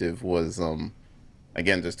perspective was,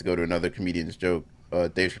 again, just to go to another comedian's joke,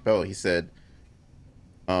 Dave Chappelle, he said,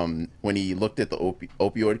 when he looked at the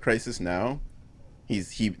opioid crisis now,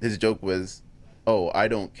 his joke was, oh, I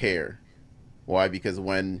don't care. Why? Because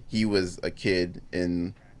when he was a kid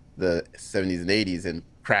in the 70s and 80s and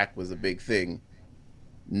crack was a big thing,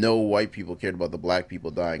 no white people cared about the black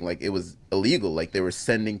people dying. Like, it was illegal. Like, they were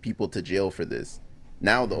sending people to jail for this.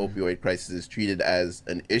 Now the opioid crisis is treated as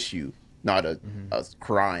an issue, not a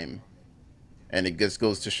crime. And it just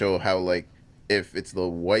goes to show how, like, if it's the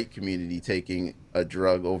white community taking a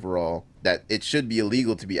drug overall, that it should be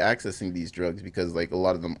illegal to be accessing these drugs because, like, a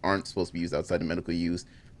lot of them aren't supposed to be used outside of medical use.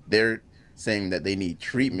 They're saying that they need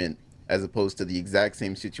treatment, as opposed to the exact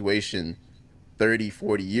same situation 30,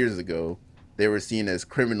 40 years ago. They were seen as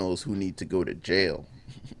criminals who need to go to jail.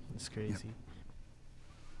 It's crazy.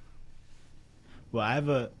 Well, I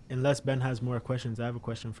have unless Ben has more questions, I have a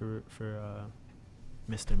question for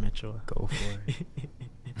Mr. Mitchell. Go for it.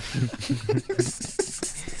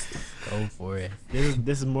 Go for it.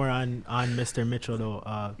 This is more on Mr. Mitchell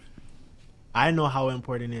though. I know how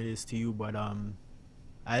important it is to you, but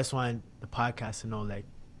I just want the podcast to know, like,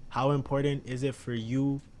 how important is it for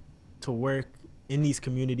you to work in these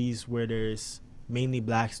communities where there's mainly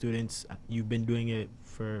black students? You've been doing it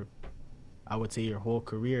for, I would say, your whole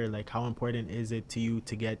career. Like, how important is it to you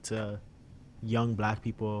to get to young black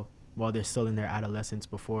people while they're still in their adolescence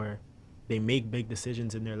before they make big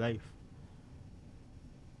decisions in their life?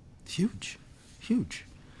 Huge, huge.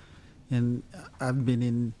 And I've been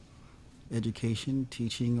in education,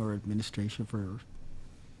 teaching, or administration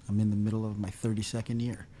I'm in the middle of my 32nd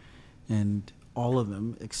year. And all of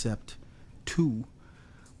them, except 2,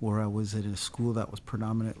 where I was at a school that was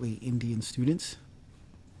predominantly Indian students,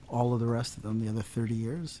 all of the rest of them, the other 30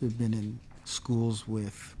 years, have been in schools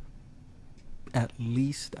with at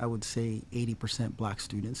least, I would say, 80% black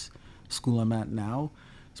students. School I'm at now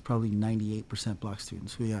is probably 98% black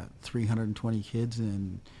students. We got 320 kids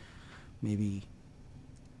and maybe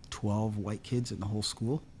 12 white kids in the whole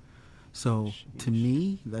school. So to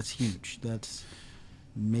me, that's huge. That's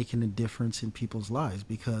making a difference in people's lives,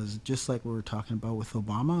 because just like we were talking about with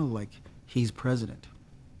Obama, like, he's president.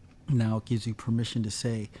 Now it gives you permission to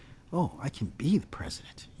say, oh, I can be the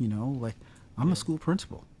president. Like, I'm a school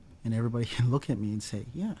principal, and everybody can look at me and say,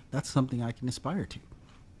 yeah, that's something I can aspire to.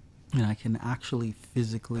 And I can actually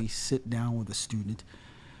physically sit down with a student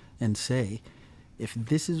and say, if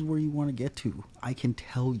this is where you want to get to, I can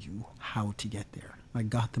tell you how to get there. I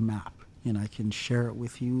got the map, and I can share it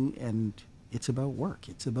with you, and it's about work.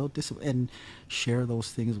 It's about discipline, and share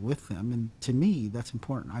those things with them. And to me, that's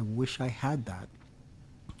important. I wish I had that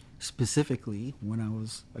specifically when I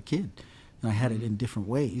was a kid. And I had it in different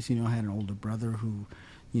ways. I had an older brother who,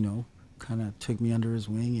 kind of took me under his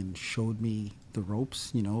wing and showed me the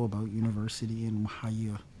ropes, about university and how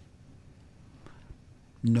you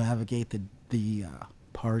navigate the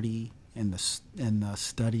party and the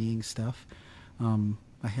studying stuff.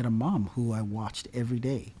 I had a mom who I watched every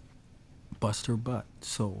day bust her butt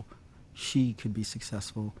so she could be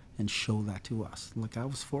successful and show that to us. Like, I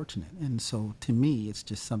was fortunate. And so to me, it's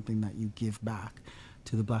just something that you give back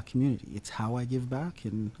to the black community. It's how I give back,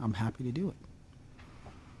 and I'm happy to do it.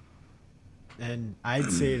 And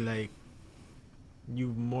I'd say, like,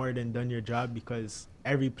 you've more than done your job, because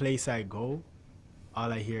every place I go,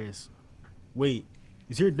 all I hear is, wait,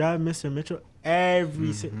 is your dad Mr. Mitchell?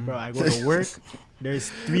 Bro, I go to work, there's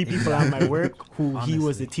 3 people at my work who he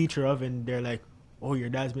was the teacher of, and they're like, oh, your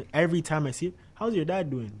dad's been, every time I see it, how's your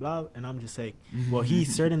dad doing? Blah. And I'm just like, well, he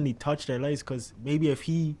certainly touched their lives, because maybe if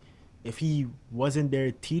he wasn't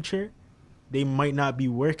their teacher, they might not be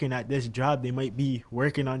working at this job. They might be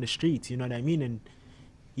working on the streets. You know what I mean? And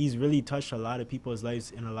he's really touched a lot of people's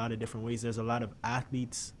lives in a lot of different ways. There's a lot of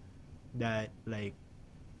athletes that, like,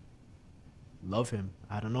 love him.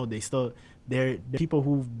 I don't know. They're people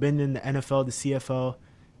who've been in the NFL, the CFL.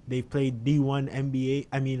 They've played D1,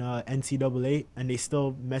 NCAA, and they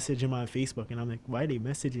still message him on Facebook. And I'm like, why are they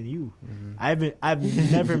messaging you? I've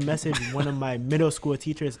never messaged one of my middle school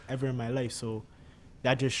teachers ever in my life. So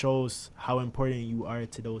that just shows how important you are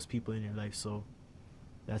to those people in your life. So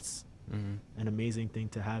that's an amazing thing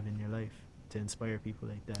to have in your life, to inspire people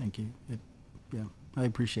like that. Thank you. Yeah, I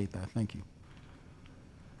appreciate that. Thank you.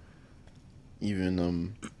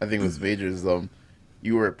 Even I think it was Vader's.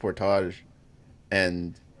 You were at Portage,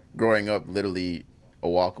 and growing up, literally a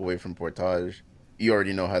walk away from Portage, you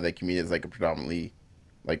already know how that community is, like, a predominantly,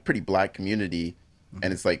 like, pretty black community,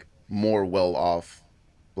 and it's like more well off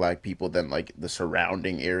black people than, like, the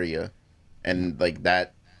surrounding area, and, like,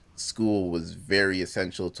 that school was very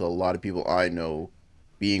essential to a lot of people I know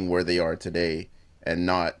being where they are today, and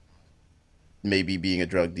not maybe being a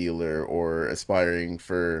drug dealer or aspiring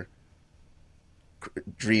for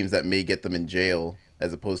dreams that may get them in jail,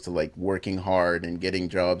 as opposed to, like, working hard and getting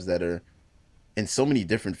jobs that are in so many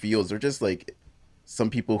different fields. Or just, like, some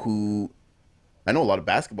people who, I know a lot of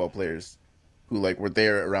basketball players who, like, were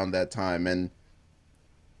there around that time, and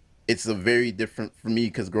it's a very different for me,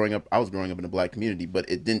 because I was growing up in a black community, but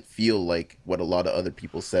it didn't feel like what a lot of other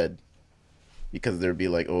people said, because there'd be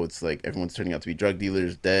like, oh, it's like everyone's turning out to be drug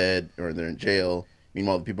dealers, dead, or they're in jail.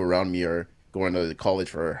 Meanwhile, the people around me are going to college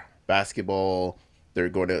for basketball, they're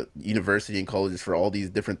going to university and colleges for all these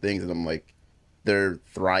different things, and I'm like, they're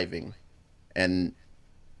thriving. And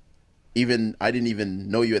even I didn't even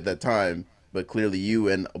know you at that time, but clearly you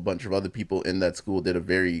and a bunch of other people in that school did a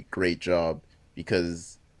very great job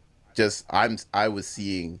because I was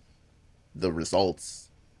seeing the results,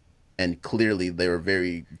 and clearly they were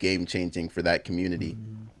very game changing for that community.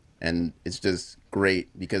 And it's just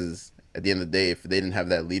great because at the end of the day, if they didn't have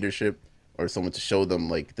that leadership or someone to show them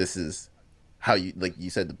like this is how you, like you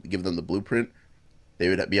said, give them the blueprint, they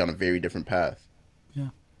would be on a very different path. Yeah,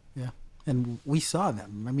 yeah. And we saw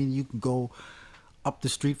them. I mean, you can go up the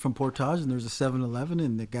street from Portage and there's a 7-Eleven,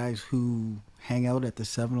 and the guys who hang out at the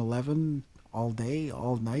 7-Eleven all day,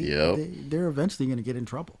 all night, Yep. they're eventually going to get in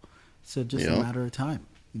trouble. It's just a Yep. matter of time,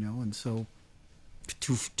 you know. And so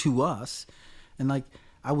to us, and like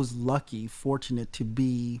I was lucky, fortunate to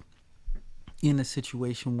be in a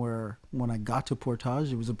situation where when I got to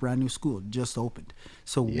Portage, it was a brand new school, it just opened.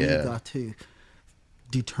 So Yeah. we got to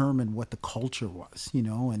determine what the culture was, you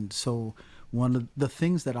know. And so one of the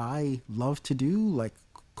things that I love to do, like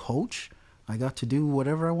coach, I got to do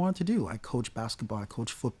whatever I want to do. I coach basketball, I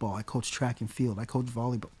coach football, I coach track and field, I coach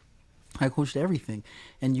volleyball, I coached everything.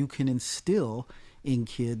 And you can instill in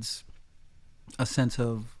kids a sense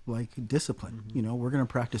of like discipline. You know, we're going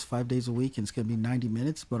to practice 5 days a week and it's going to be 90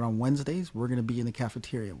 minutes, but on Wednesdays we're going to be in the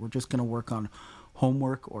cafeteria. We're just going to work on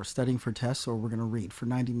homework or studying for tests, or we're going to read for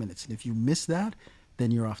 90 minutes. And if you miss that,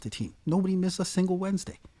 then you're off the team. Nobody missed a single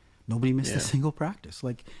Wednesday. Nobody missed Yeah. a single practice.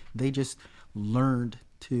 Like they just learned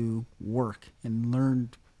to work and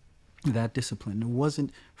learned that discipline. It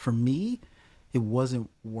wasn't, for me, it wasn't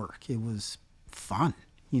work. It was fun,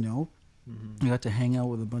 you know. I got to hang out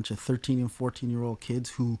with a bunch of 13 and 14-year-old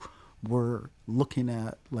kids who were looking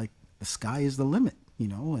at like the sky is the limit, you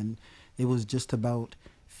know, and it was just about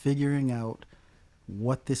figuring out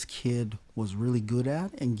what this kid was really good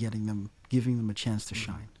at and giving them a chance to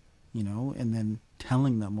shine, you know, and then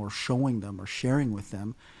telling them or showing them or sharing with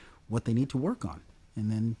them what they need to work on,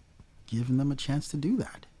 and then giving them a chance to do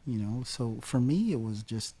that, you know. So for me, it was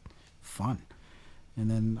just fun. And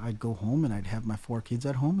then I'd go home and I'd have my 4 kids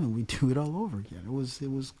at home and we'd do it all over again. It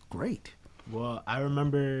was great. Well, I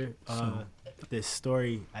remember this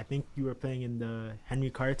story. I think you were playing in the Henry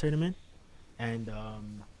Carr tournament, and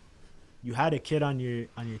you had a kid on your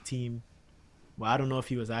team. Well, I don't know if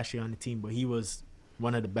he was actually on the team, but he was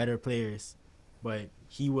one of the better players. But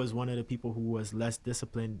he was one of the people who was less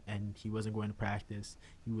disciplined, and he wasn't going to practice.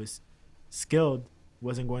 He was skilled,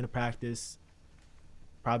 wasn't going to practice,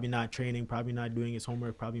 probably not training, probably not doing his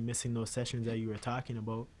homework, probably missing those sessions that you were talking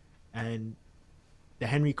about. And the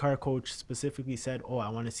Henry Carr coach specifically said, "Oh, I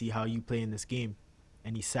want to see how you play in this game."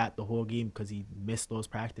 And he sat the whole game because he missed those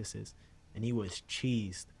practices, and he was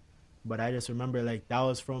cheesed. But I just remember like that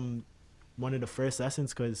was from one of the first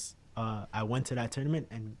lessons, because I went to that tournament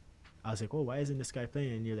and I was like, "Oh, why isn't this guy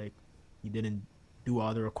playing?" And you're like, "He didn't do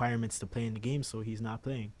all the requirements to play in the game, so he's not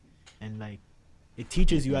playing." And like it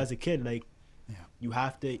teaches you as a kid, like, you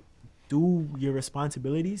have to do your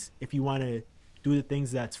responsibilities if you want to do the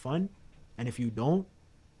things that's fun, and if you don't,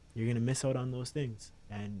 you're gonna miss out on those things.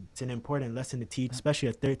 And it's an important lesson to teach, especially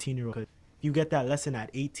a 13-year-old. If you get that lesson at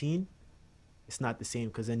 18, it's not the same,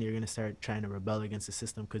 because then you're gonna start trying to rebel against the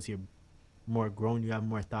system because you're more grown, you have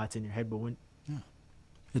more thoughts in your head. But when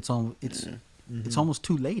It's almost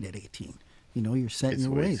too late at 18. You know, you're set in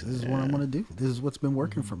your ways. This is what I'm going to do. This is what's been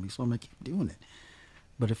working for me, so I'm going to keep doing it.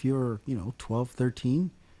 But if you're, 12,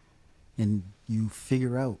 13, and you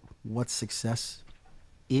figure out what success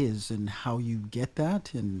is and how you get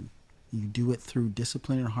that, and you do it through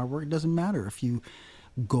discipline and hard work, it doesn't matter if you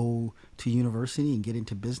go to university and get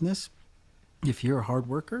into business. If you're a hard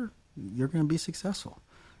worker, you're going to be successful.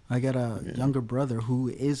 I got a younger brother who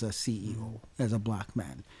is a CEO as a black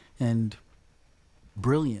man, and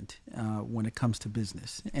brilliant when it comes to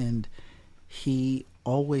business. And he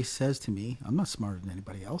always says to me, "I'm not smarter than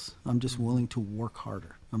anybody else. I'm just willing to work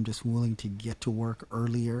harder. I'm just willing to get to work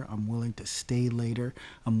earlier. I'm willing to stay later.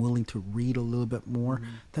 I'm willing to read a little bit more."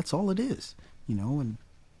 That's all it is, and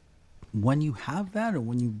when you have that, or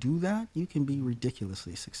when you do that, you can be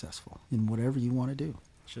ridiculously successful in whatever you want to do.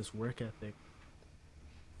 it's just work ethic.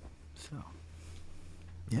 So,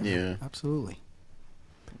 Yeah. absolutely.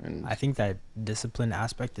 And I think that discipline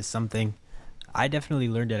aspect is something I definitely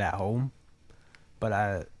learned it at home, but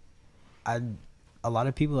a lot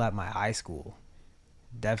of people at my high school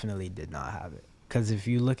definitely did not have it. Because if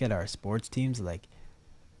you look at our sports teams, like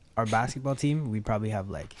our basketball team, we probably have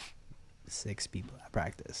like 6 people at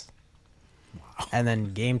practice. Wow. And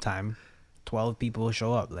then game time, 12 people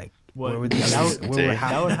show up. Like, What? where would the that others- would, where would that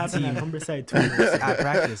half would the happen at team Humberside too. at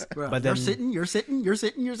practice? Bro, But then, you're sitting.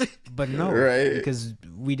 but no, Right. because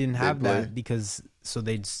we didn't They have play. that, because so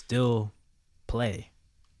they'd still play.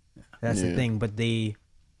 That's the Yeah. thing. But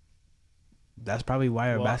that's probably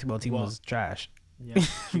why our Well- basketball team well- was trash. Yeah, keep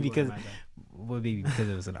going, Because my bad. would be because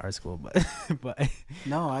it was in our school, but but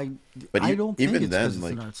No, But I don't think even it's then, because it's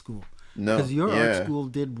like, an art school. no, Because your yeah. art school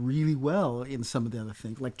did really well in some of the other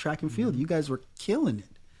things, like track and field. You guys were killing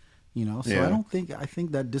it, you know. So Yeah. I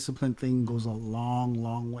think that discipline thing goes a long,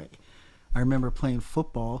 long way. I remember playing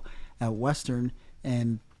football at Western,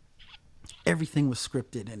 and everything was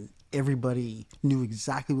scripted, and everybody knew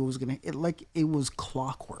exactly what was gonna. It was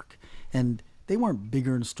clockwork, and they weren't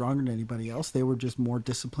bigger and stronger than anybody else. They were just more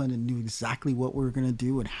disciplined and knew exactly what we were gonna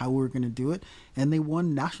do and how we were gonna do it, and they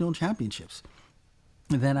won national championships.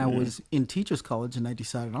 And then I was in teachers college, and I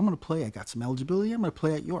decided I'm going to play. I got some eligibility. I'm going to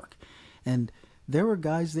play at York. And there were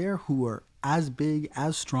guys there who were as big,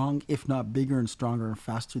 as strong, if not bigger and stronger and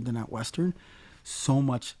faster than at Western. So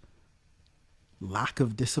much lack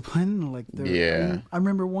of discipline. Yeah. I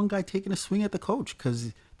remember one guy taking a swing at the coach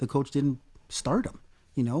because the coach didn't start him,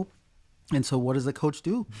 you know. And so what does the coach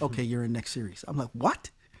do? Okay, you're in next series. I'm like, what?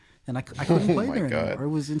 And I couldn't Oh play my there God. anymore. It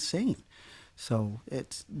was insane. So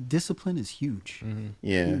discipline is huge.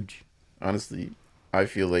 Yeah. Huge. Honestly, I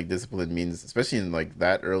feel like discipline means, especially in like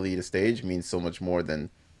that early stage, means so much more than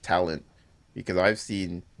talent. Because I've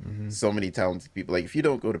seen so many talented people. Like, if you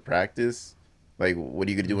don't go to practice, like, what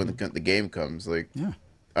are you gonna do when the game comes? Like, Yeah.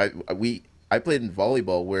 I played in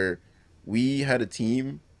volleyball where we had a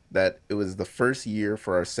team that it was the first year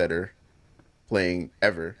for our setter playing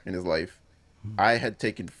ever in his life. I had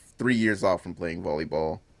taken 3 years off from playing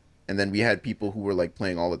volleyball, and then we had people who were like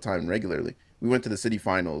playing all the time regularly. We went to the city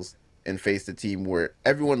finals and faced a team where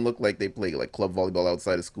everyone looked like they played like club volleyball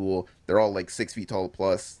outside of school. They're all like 6 feet tall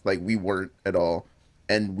plus. Like, we weren't at all,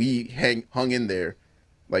 and we hung in there.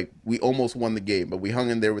 Like, we almost won the game, but we hung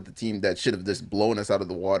in there with the team that should have just blown us out of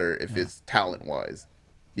the water if it's talent wise.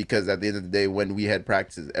 Because at the end of the day, when we had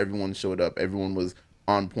practices, everyone showed up. Everyone was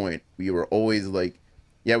on point. We were always like,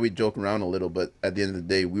 yeah, we joke around a little, but at the end of the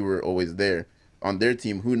day, we were always there. On their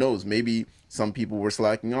team, who knows? Maybe some people were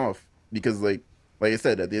slacking off because, like I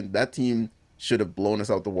said, at the end, that team should have blown us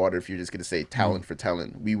out the water. If you're just gonna say talent for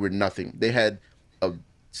talent, we were nothing. They had a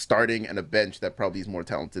starting and a bench that probably is more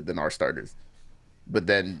talented than our starters. But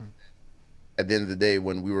then, at the end of the day,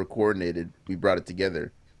 when we were coordinated, we brought it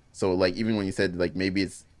together. So, like, even when you said, like, maybe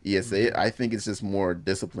it's ESA, I think it's just more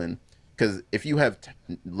discipline. Because if you have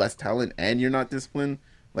less talent and you're not disciplined,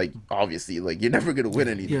 like, obviously, like, you're never going to win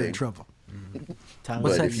anything. You're in trouble. Talent,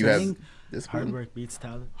 What's But that if you have saying? discipline, hard work beats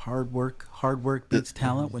talent. Hard work beats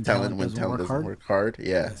talent when talent doesn't work hard.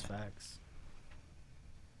 yeah, That's facts.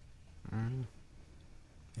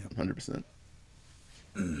 100%.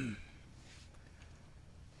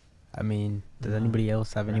 I mean, does Yeah. anybody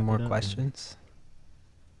else have any Wrap more it up, man. questions?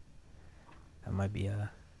 That might be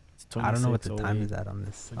It's I don't know what the 26, time 08, is at on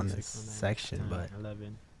this 26, 09, section, 10, but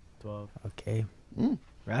 11, 12. okay.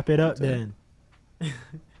 Wrap it up Good then.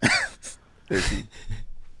 13,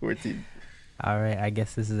 14. All right, I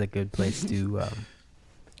guess this is a good place to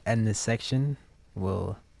end this section.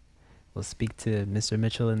 We'll speak to Mr.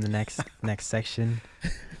 Mitchell in the next section,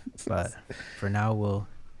 but for now we'll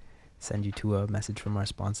send you to a message from our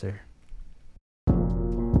sponsor.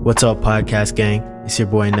 What's up, podcast gang? It's your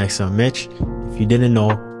boy Nosa Mitch. If you didn't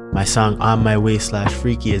know, my song On My Way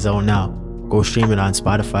 /Freaky is out now. Go stream it on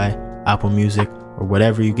Spotify, Apple Music, or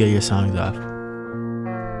whatever you get your songs off.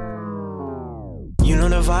 You know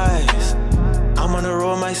the vibes. I'm on the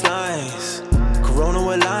road, my slides. Corona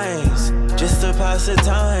with lines, just to pass the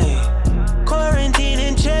time. Quarantine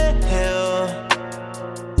and chill.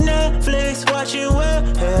 Netflix watching well.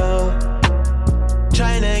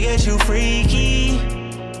 Trying to get you freaky.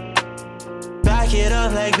 Back it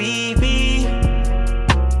up like BB.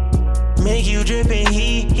 Make you drippin'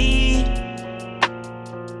 heat.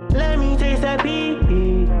 Let me taste that pee.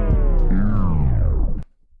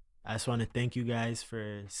 I just want to thank you guys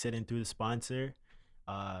for sitting through the sponsor.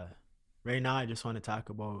 Right now, I just want to talk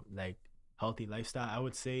about like healthy lifestyle. I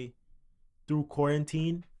would say through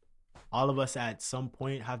quarantine, all of us at some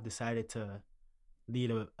point have decided to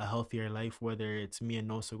lead a healthier life, whether it's me and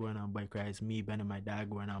Nosa going on bike rides, me, Ben, and my dad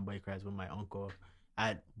going on bike rides with my uncle.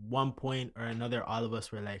 At one point or another, all of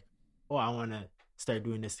us were like, oh, I want to start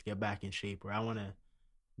doing this to get back in shape, or I want to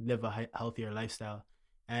live a healthier lifestyle.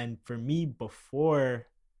 And for me,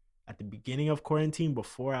 at the beginning of quarantine,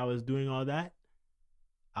 before I was doing all that,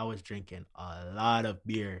 I was drinking a lot of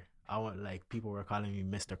beer. People were calling me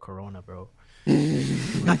Mr. Corona, bro. It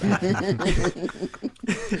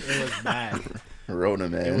was bad. Corona,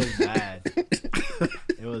 man. It was bad.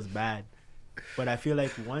 It was bad. But I feel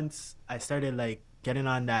like once I started getting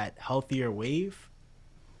on that healthier wave,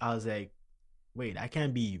 I was like, wait, I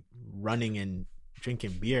can't be running and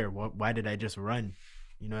drinking beer. Why did I just run?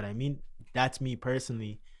 You know what I mean? That's me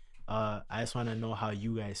personally. I just want to know how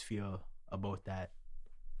you guys feel about that.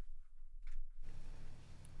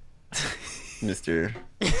 Mr.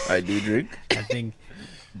 I do drink. I think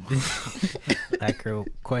that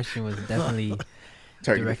question was definitely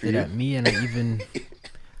directed at me, and even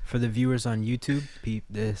for the viewers on YouTube, peep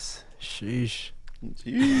this. Sheesh.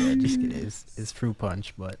 Yeah, just kidding. It's fruit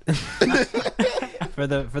punch, but for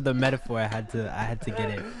the metaphor, I had to get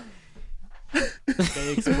it.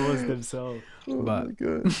 They exposed themselves. Oh But my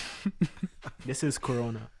god. This is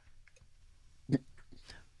Corona.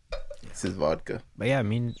 This is vodka. But yeah, I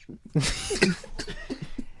mean,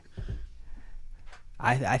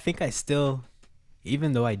 I think I still,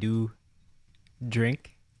 even though I do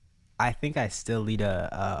drink, I think I still lead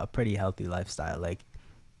a pretty healthy lifestyle. Like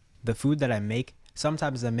the food that I make,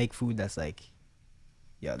 sometimes I make food that's like,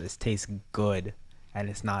 yo, this tastes good, and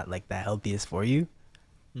it's not like the healthiest for you.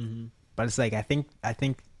 Mm-hmm. But it's like I think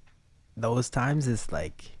those times is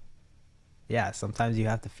like, yeah, sometimes you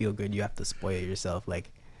have to feel good. You have to spoil yourself.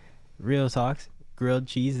 Like real talks, grilled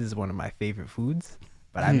cheese is one of my favorite foods,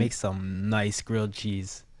 but I make some nice grilled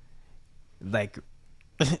cheese. Like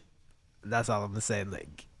that's all I'm gonna say.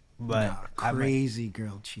 Like, but Nah, I make crazy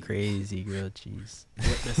grilled cheese. crazy grilled cheese.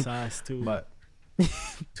 With the sauce too. But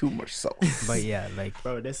Too much sauce. but yeah, like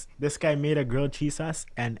bro, this guy made a grilled cheese sauce,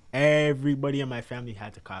 and everybody in my family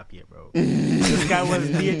had to copy it, bro. This guy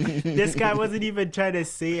wasn't even trying to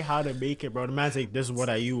say how to make it, bro. The man's like, "This is what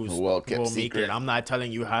I use. Well kept Go make secret. it. I'm not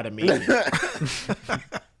telling you how to make it."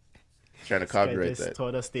 Trying to This guy copyright just that.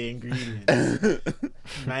 told us the ingredients.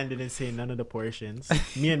 Man didn't say none of the portions.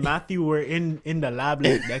 Me and Matthew were in the lab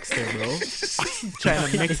like Dexter, bro,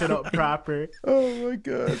 trying to mix it up proper, Oh my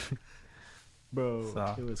god. bro.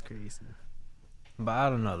 So- It was crazy. But I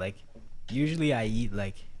don't know, like usually I eat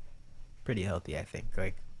like pretty healthy, I think.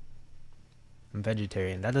 Like I'm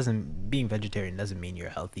vegetarian. Being vegetarian doesn't mean you're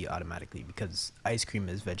healthy automatically, because ice cream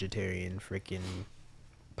is vegetarian, freaking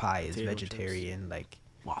pie is Potato vegetarian, like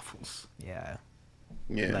Waffles. yeah.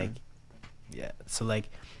 Yeah. Like yeah. So like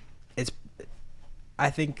it's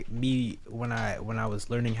I think me when I was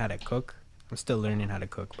learning how to cook, I'm still learning how to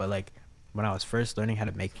cook, but like when I was first learning how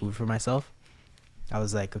to make food for myself, I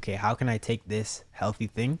was like, okay, how can I take this healthy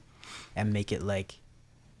thing and make it like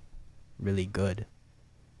really good?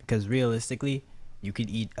 Because realistically, you could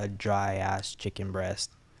eat a dry ass chicken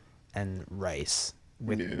breast and rice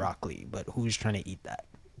with Yeah. broccoli, but who's trying to eat that?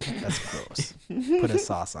 That's gross. Put a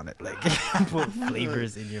sauce on it, like put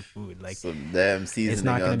flavors in your food. Like Some damn seasoning. it's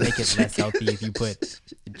not gonna on the make it less healthy if you put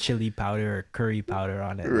chili powder or curry powder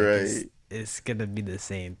on it. Like, Right. it's gonna be the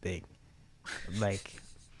same thing. Like,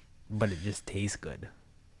 but it just tastes good.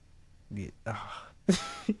 The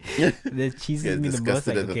cheeses Yeah, me the most.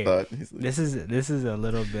 disgusted Like, at the okay, thought. He's like, this is a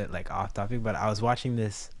little bit like off topic, but I was watching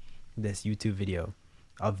this YouTube video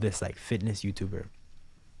of this like fitness YouTuber,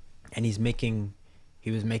 and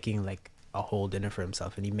he was making like a whole dinner for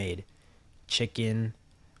himself, and he made chicken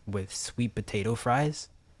with sweet potato fries.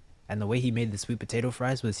 And the way he made the sweet potato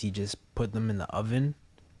fries was he just put them in the oven,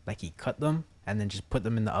 like he cut them and then just put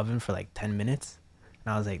them in the oven for like 10 minutes.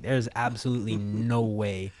 And I was like, there's absolutely no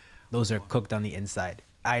way those are cooked on the inside.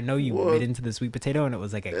 I know you What? bit into the sweet potato and it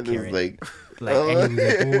was like a it carrot. was like, And he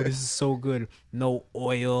was like, oh, this is so good. No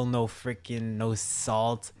oil, no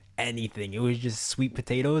salt, anything. It was just sweet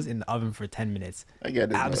potatoes in the oven for 10 minutes. I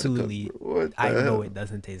got Absolutely. What the I know hell? it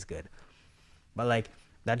doesn't taste good. But like,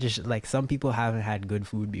 that just, like, some people haven't had good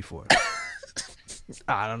food before.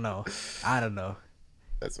 I don't know.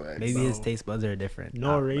 That's why. Maybe Bro. his taste buds are different. I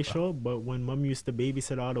No don't know. racial, but when mom used to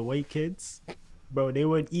babysit all the white kids, bro, they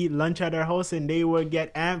would eat lunch at our house and they would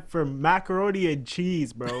get amped for macaroni and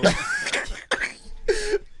cheese, bro.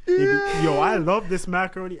 Yo, I love this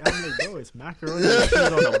macaroni. I'm like, bro, it's macaroni and cheese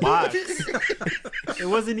on the box. It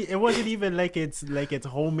wasn't even like it's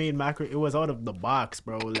homemade macaroni. It was out of the box,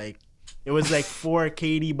 bro. Like, it was like 4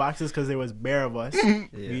 KD boxes because there was bare of us.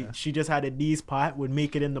 Yeah. She just had a D's pot, would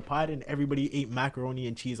make it in the pot, and everybody ate macaroni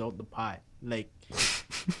and cheese out the pot. Like,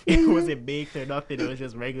 it wasn't baked or nothing. It was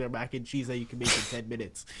just regular mac and cheese that you can make in 10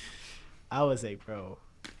 minutes. I was like, bro.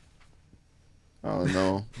 Oh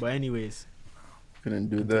no, But anyways, couldn't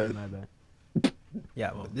do that. my bad.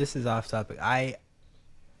 Yeah, well, this is off topic. I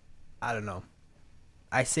don't know.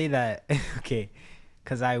 I say that, okay,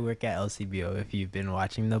 because I work at LCBO. If you've been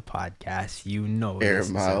watching the podcast, you know Air this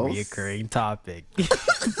miles. is a reoccurring topic.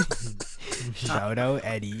 Shout out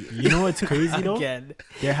Eddie. You know what's crazy though? Again.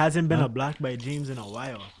 There hasn't been a block by James in a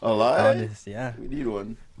while. A lot. Honest, yeah. We need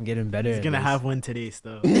one. I'm getting better. He's at gonna this. have one today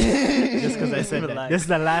still. Just because I said that. Relax. This is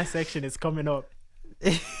the last section. It's coming up.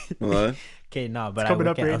 What? Okay, no, but It's I coming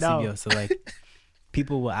work up at right now. LCBO, so like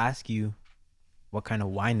people will ask you what kind of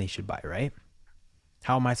wine they should buy, right?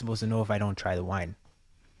 How am I supposed to know if I don't try the wine?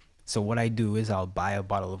 So what I do is I'll buy a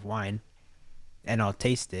bottle of wine and I'll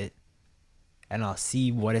taste it and I'll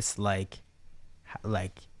see what it's like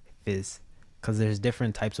because there's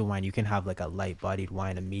different types of wine. You can have like a light bodied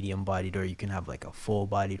wine, a medium bodied, or you can have like a full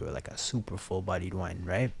bodied or like a super full bodied wine,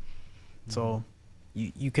 right? So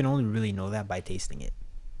you can only really know that by tasting it.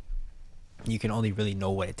 You can only really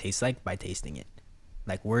know what it tastes like by tasting it.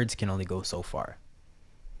 Like words can only go so far.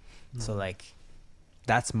 So like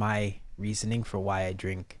that's my reasoning for why I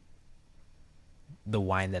drink the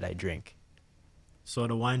wine that I drink. So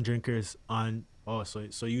the wine drinkers on. Oh,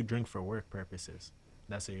 so you drink for work purposes.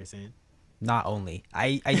 That's what you're saying. Not only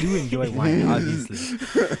I do enjoy wine, obviously,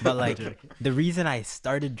 but like the reason I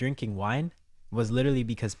started drinking wine was literally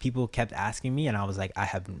because people kept asking me, and I was like, I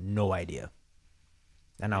have no idea.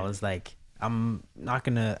 And I was like, I'm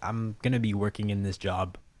gonna be working in this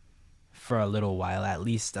job for a little while, at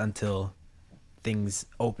least until things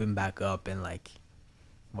open back up and like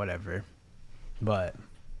whatever. But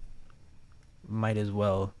might as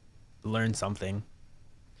well learn something.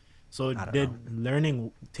 So I don't did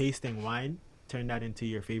learning tasting wine turn that into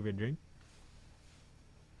your favorite drink?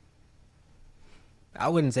 I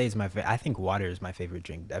wouldn't say it's my favorite. I think water is my favorite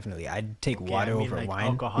drink. Definitely, I'd take Okay, water I mean, over like wine.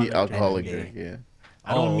 alcoholic. The alcoholic drink. drink, yeah.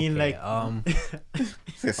 I don't mean okay. like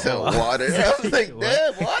So Oh. water. I was like, What?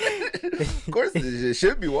 damn, water. Of course, it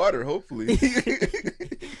should be water. Hopefully.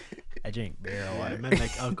 I drink beer or I water. meant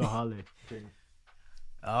like alcoholic drink.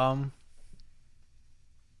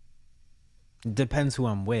 Depends who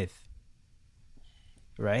I'm with,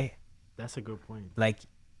 right? That's a good point. Like,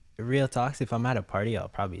 real talks. If I'm at a party, I'll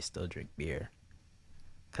probably still drink beer,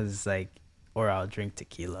 cause it's like, or I'll drink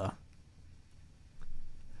tequila.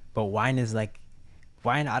 But wine is like,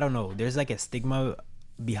 wine. I don't know. There's like a stigma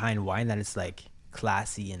behind wine that it's like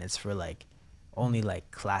classy and it's for like only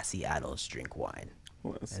like classy adults drink wine.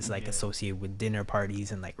 It's like associated with dinner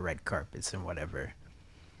parties and like red carpets and whatever.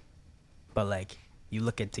 But like you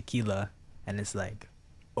look at tequila and it's like,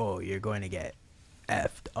 oh, you're going to get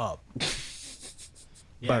effed up.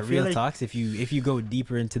 Yeah, I But feel real like- talks, if you go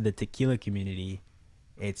deeper into the tequila community,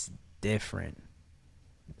 it's different.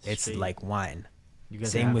 It's Straight. like wine. You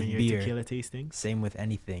guys Same are with having your beer. tequila tastings. Same with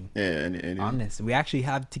anything. Yeah, and Honest, we actually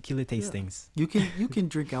have tequila tastings. You can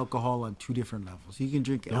drink alcohol on two different levels. You can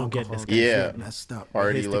drink Don't get alcohol this to guy. get messed up.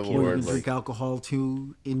 party His level tequila Or or you can like drink alcohol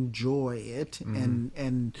to enjoy it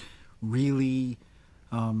and really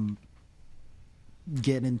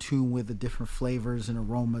get in tune with the different flavors and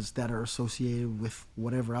aromas that are associated with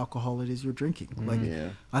whatever alcohol it is you're drinking. Like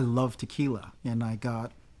Yeah. I love tequila, and I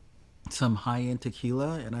got some high-end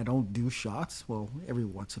tequila, and I don't do shots. Well, every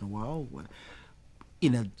once in a while,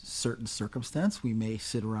 in a certain circumstance, we may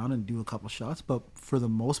sit around and do a couple shots, but for the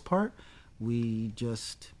most part, we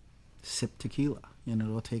just sip tequila, and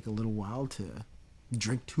it'll take a little while to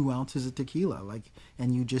drink 2 ounces of tequila,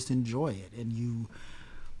 and you just enjoy it, and you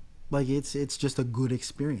it's just a good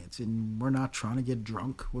experience, and we're not trying to get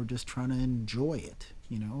drunk, we're just trying to enjoy it,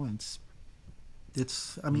 and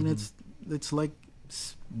it's like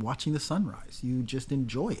watching the sunrise. You just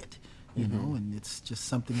enjoy it, and it's just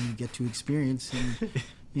something you get to experience,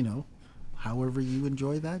 and however you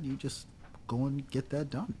enjoy that, you just go and get that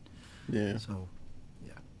done. yeah. So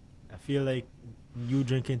yeah. I feel like you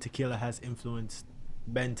drinking tequila has influenced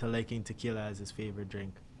Ben to liking tequila as his favorite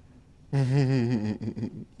drink.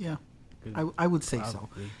 Yeah, I would say so.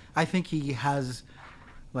 Probably. I think he has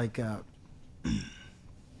like a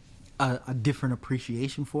different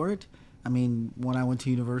appreciation for it. I mean, when I went to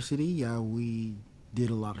university, yeah, we did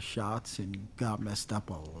a lot of shots and got messed up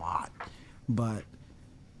a lot. But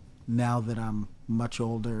now that I'm much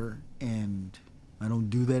older and I don't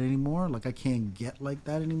do that anymore, like I can't get like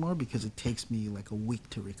that anymore because it takes me like a week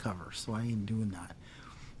to recover. So I ain't doing that.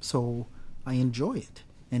 So I enjoy it.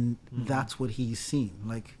 And that's what he's seen.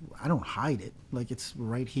 Like, I don't hide it. Like, it's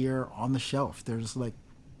right here on the shelf. There's like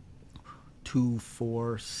 2,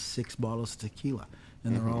 4, 6 bottles of tequila.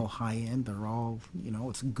 And they're all high end. They're all,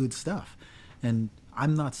 it's good stuff. And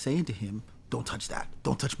I'm not saying to him, don't touch that.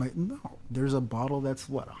 Don't touch my. No. There's a bottle that's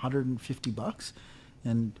what, $150?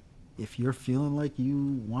 And if you're feeling like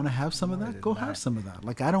you want to have some of that, go have some of that.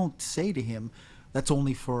 Like, I don't say to him, that's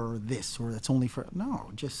only for this or that's only for.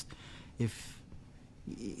 No, just if.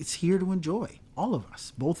 It's here to enjoy. All of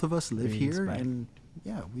us. Both of us live here, Respect. and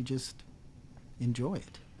yeah, we just enjoy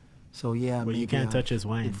it. So yeah, But you maybe can't I've touch his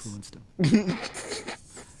wines. influenced him.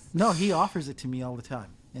 No, he offers it to me all the time,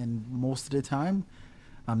 and most of the time,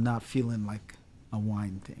 I'm not feeling like a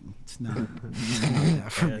wine thing. It's not, it's not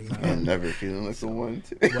that for me. I'm never feeling like the one.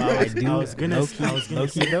 Well, I do. I was gonna Low-key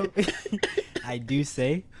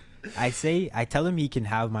say, though. I tell him he can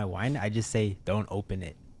have my wine. I just say, don't open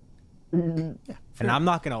it. And I'm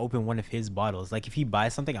not gonna open one of his bottles. Like if he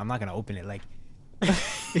buys something, I'm not gonna open it. Like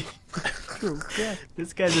True. Yeah.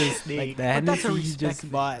 this guy's a snake. like the But that's a Hennessy you respect just thing,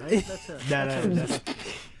 bought. right? That's a, That's-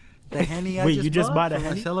 the Henny I Wait, just you just bought a for my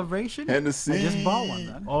Henny? celebration. Hennessy. I just bought one,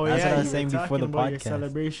 man. Oh That's yeah, what I was you saying were before the talking about your podcast.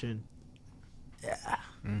 celebration.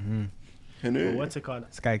 Mm-hmm. Well, what's it called?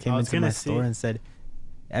 This guy came I was into my gonna store say- and said,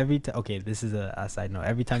 every time. Okay, this is a side note.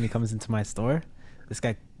 Every time he comes into my store, this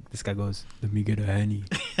guy goes, "Let me get a Henny."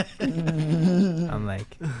 I'm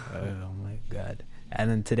like, oh my god. And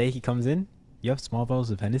then today he comes in. You have small bottles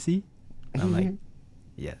of Hennessy? And I'm like,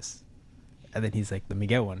 yes. And then he's like, let me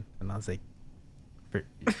get one. And I was like,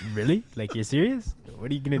 really? Like, you're serious?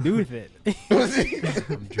 What are you gonna do with it?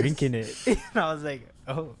 I'm drinking it. And I was like,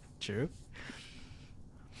 oh, true.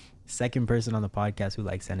 Second person on the podcast who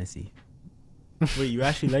likes Hennessy. Wait, you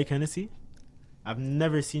actually like Hennessy? I've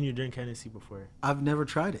never seen you drink Hennessy before. I've never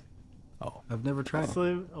tried it. Oh, I've never tried it.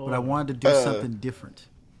 So- But I wanted to do something different.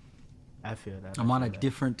 I feel that. I'm on I a feel that.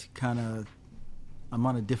 different kind of. I'm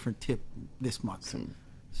on a different tip this month. Some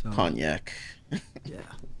So cognac. yeah,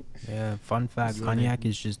 yeah. Fun fact: Yeah. cognac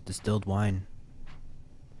is just distilled wine.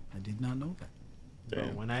 I did not know that. Bro,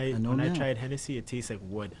 Damn. when I know now. tried Hennessy, it tastes like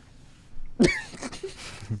wood.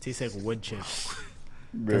 It tastes like wood chips.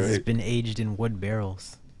 Because it's Right. been aged in wood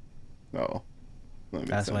barrels. Oh, that makes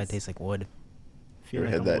That's why it sense. tastes like wood. I feel Ever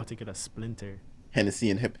like had I'm that? about to get a splinter. Hennessy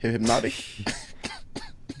and hypnotic.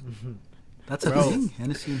 That's a Bro. thing.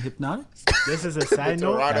 Hennessy and hypnotic. This is a side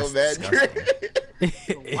note. Toronto That's man disgusting.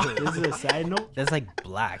 This is a side note. That's like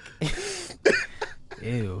black.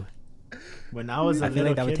 Ew. When I was a I feel little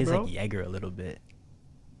like that would kid, taste bro, like Jaeger a little bit.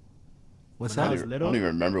 What's When I that? was I little? don't even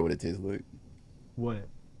remember what it tastes like. what?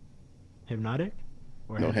 Hypnotic?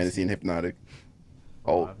 Or No, Hennessy and hypnotic.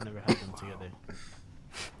 Oh, I've never had them together.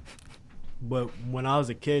 But when I was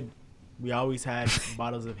a kid, we always had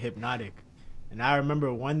bottles of hypnotic. And I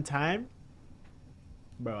remember one time,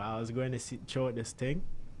 bro, I was going to show it this thing.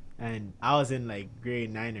 And I was in like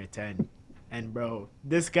grade 9 or 10. And bro,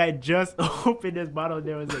 this guy just opened this bottle and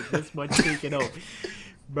there was like this much taken out.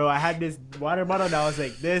 Bro, I had this water bottle that was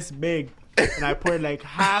like this big. And I poured like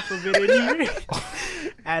half of it in here.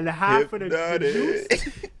 And half of the juice.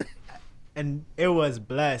 hypnotic. And it was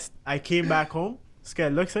blessed. I came back home. This guy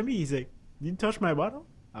looks at me. He's like, "You touch my bottle?"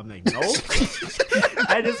 I'm like, "No."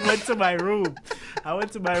 I just went to my room. I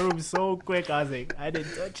went to my room so quick. I was like, "I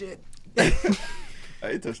didn't touch it."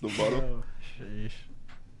 I ain't touched the bottle. Bro,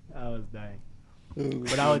 I was dying.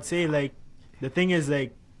 But I would say, like, the thing is,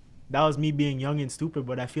 like, that was me being young and stupid.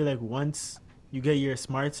 But I feel like once you get your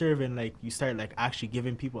smart serve and like you start like actually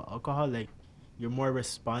giving people alcohol, like, you're more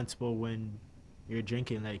responsible when you're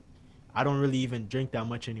drinking. Like, I don't really even drink that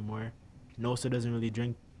much anymore. Nosa doesn't really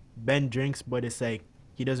drink. Ben drinks, but it's like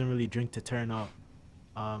he doesn't really drink to turn up.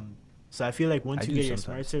 So I feel like once I you do get your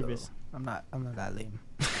smart sometimes, service, though. I'm not that lame.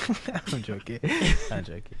 I'm joking. I'm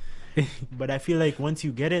joking. but I feel like once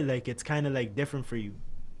you get it, like it's kind of like different for you,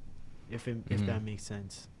 if Mhm. that makes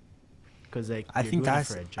sense. Cause like I you're think doing it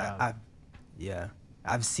that's for a job. yeah.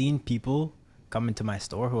 I've seen people come into my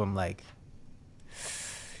store who I'm like,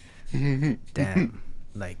 damn,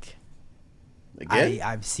 like Again?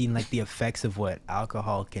 I've seen like the effects of what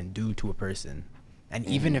alcohol can do to a person, and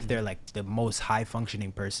even if they're like the most high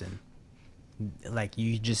functioning person, like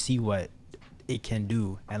you just see what it can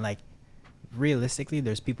do. And like realistically,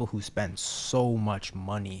 there's people who spend so much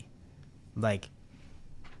money. Like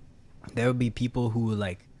there will be people who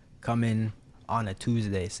like come in on a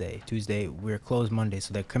Tuesday, say Tuesday, we're closed Monday,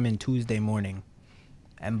 so they come in Tuesday morning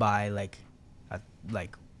and buy like a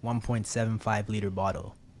 1.75 liter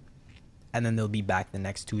bottle, and then they'll be back the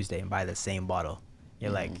next Tuesday and buy the same bottle.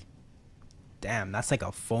 You're like, damn, that's like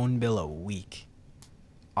a phone bill a week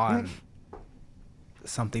on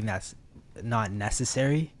something that's not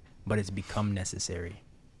necessary, but it's become necessary.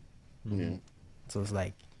 Yeah. So it's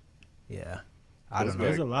like, yeah, I Those don't know.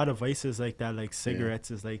 There's a lot of vices like that, like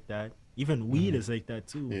cigarettes is like that. Even weed is like that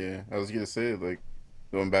too. Yeah, I was gonna say, like,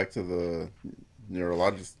 going back to the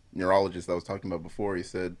neurologist I was talking about before. He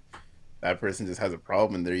said that person just has a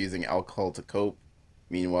problem and they're using alcohol to cope.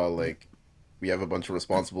 Meanwhile, like, we have a bunch of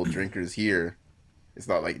responsible drinkers here. It's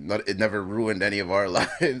not like it never ruined any of our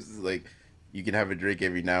lives. Like, you can have a drink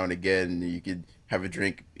every now and again. You could have a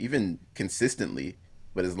drink even consistently,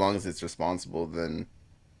 but as long as it's responsible, then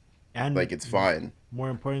And like it's fine. more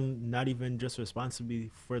important, not even just responsibly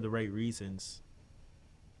for the right reasons.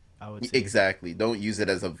 I would say. Exactly. Don't use it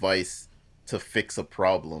as a vice to fix a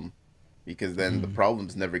problem, because then the Mm-hmm.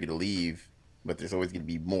 problem's never gonna leave, but there's always gonna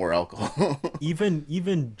be more alcohol.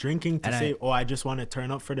 Even drinking to And say, "Oh, I just want to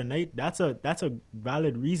turn up for the night." That's a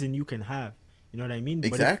valid reason you can have. You know what I mean?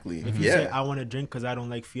 Exactly. But if you say, Yeah. "I want to drink because I don't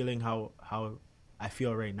like feeling how I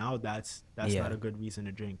feel right now," that's Yeah. not a good reason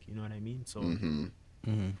to drink. You know what I mean? So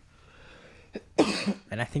Mm-hmm.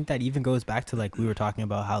 And I think that even goes back to like we were talking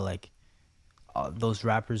about how like those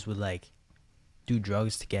rappers would like do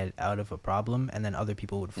drugs to get out of a problem, and then other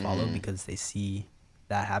people would follow because they see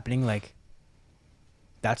that happening. Like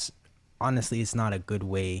that's honestly, it's not a good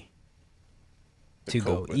way To to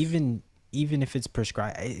go. cope with. Even if it's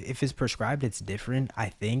prescribed, it's different, I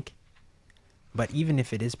think. But even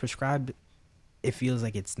if it is prescribed, it feels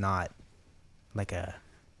like it's not like a,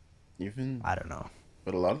 Even, I don't know.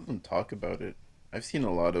 but a lot of them talk about it. I've seen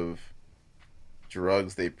a lot of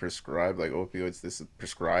drugs they prescribe, like opioids. This is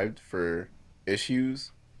prescribed for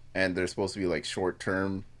issues, and they're supposed to be like short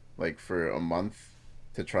term, like for a month,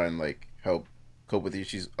 to try and like help cope with the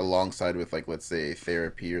issues alongside with like, let's say,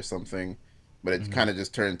 therapy or something. But it kind of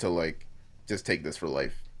just turned to like, just take this for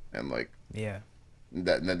life, and like Yeah.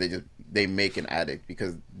 that. And then they make an addict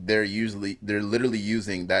because they're literally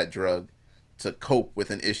using that drug to cope with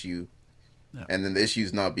an issue, Yeah. and then the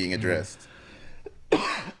issue's not being addressed.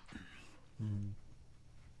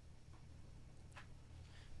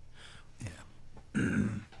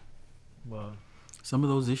 well, Some of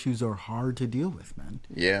those issues are hard to deal with, man.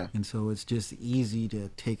 Yeah. And so it's just easy to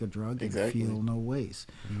take a drug and Exactly. feel no ways.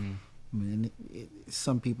 I mean,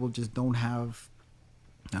 some people just don't have,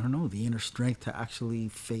 I don't know, the inner strength to actually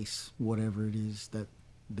face whatever it is that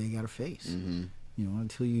they got to face. Mm-hmm. You know,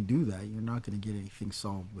 until you do that, you're not going to get anything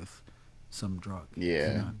solved with some drug.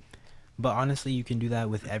 Yeah. You're not. But honestly, you can do that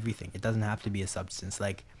with everything. It doesn't have to be a substance.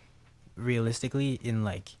 Like, realistically, in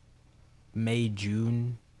like May,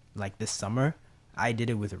 June, like this summer, I did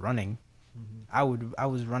it with running. I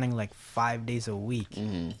was running like 5 days a week,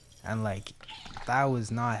 Mm-hmm. and like that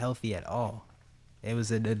was not healthy at all. It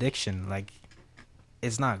was an addiction. Like,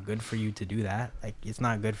 it's not good for you to do that. Like, it's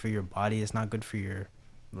not good for your body. It's not good for your,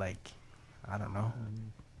 like, I don't know.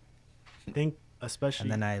 I think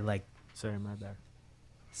especially. And then I like Sorry, my bad.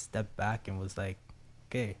 stepped back and was like,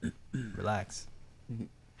 okay, relax.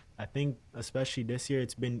 I think especially this year,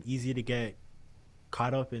 it's been easy to get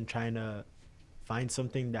caught up in trying to find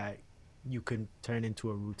something that you can turn into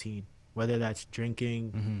a routine, whether that's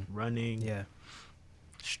drinking, running, Yeah.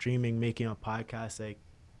 streaming, making a podcast. Like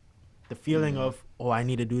the feeling of, oh, I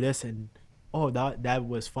need to do this, and oh, that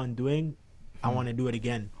was fun doing. I want to do it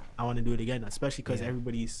again. I want to do it again, especially because Yeah.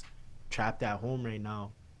 everybody's trapped at home right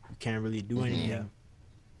now. You can't really do anything. Yeah.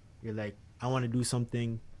 You're like, I want to do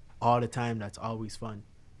something all the time that's always fun.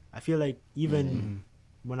 I feel like even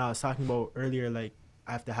when I was talking about earlier, like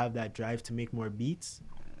I have to have that drive to make more beats.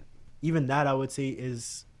 Even that I would say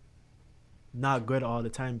is not good all the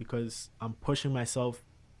time because I'm pushing myself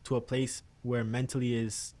to a place where mentally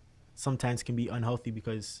is sometimes can be unhealthy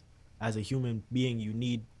because as a human being you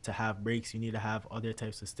need to have breaks, you need to have other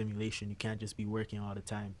types of stimulation. You can't just be working all the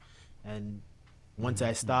time. And once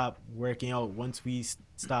I stopped working out, once we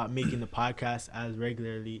stopped making the podcast as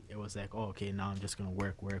regularly, it was like, oh, okay, now I'm just gonna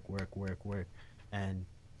work, and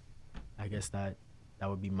I guess that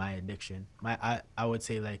would be my addiction. I would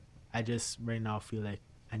say like I just right now feel like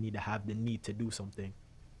I need to have the need to do something,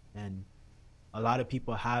 and a lot of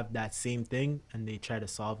people have that same thing and they try to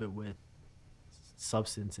solve it with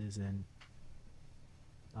substances and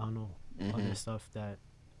I don't know other stuff that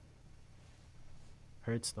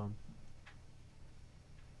hurts them.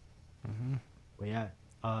 But yeah,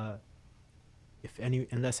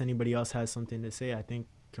 unless anybody else has something to say, I think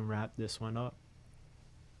can wrap this one up.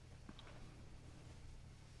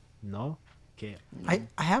 No? Okay.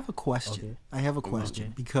 I have a question. Okay. I have a question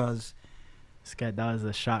Okay. because Scat, that was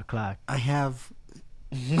a shot clock. I have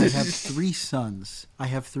three sons. I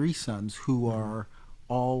have three sons who are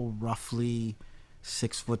all roughly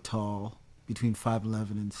 6 foot tall, between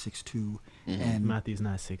 5'11" and 6'2", and Matthew's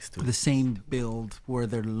not 6'2". the same build where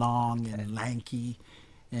they're long and lanky,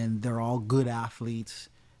 and they're all good athletes.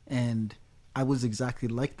 And I was exactly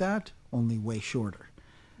like that, only way shorter.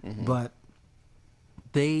 But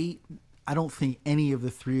I don't think any of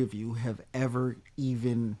the three of you have ever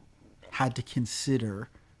even had to consider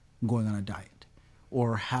going on a diet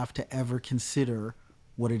or have to ever consider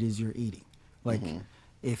what it is you're eating. Like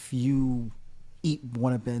if you eat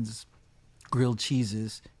one of Ben's grilled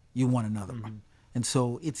cheeses, you want another one. And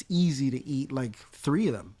so it's easy to eat like 3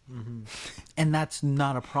 of them. And that's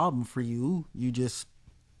not a problem for you. You just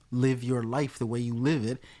live your life the way you live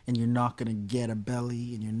it, and you're not going to get a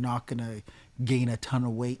belly and you're not going to gain a ton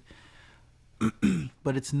of weight.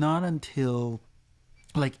 But it's not until,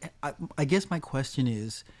 like, I guess my question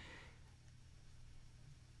is,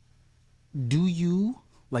 do you,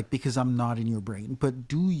 like, because I'm not in your brain, but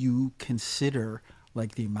do you consider,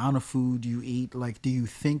 like, the amount of food you eat? Like, do you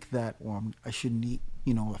think that, well, I shouldn't eat,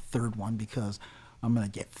 a third one because I'm going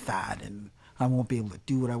to get fat and I won't be able to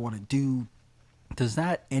do what I want to do? Does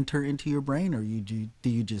that enter into your brain, or do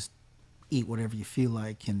you just eat whatever you feel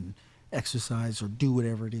like and exercise or do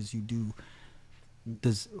whatever it is you do?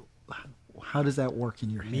 How does that work in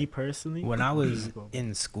your head? Me personally, When I was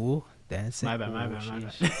in school dancing, my bad.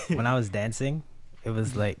 when I was dancing, it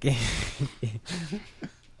was like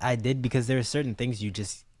I did, because there are certain things you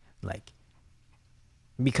just like,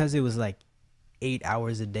 because it was like 8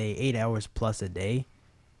 hours a day, 8 hours plus a day.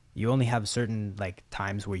 You only have certain like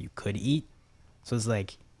times where you could eat. So it's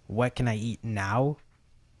like, what can I eat now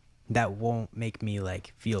that won't make me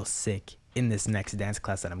like feel sick in this next dance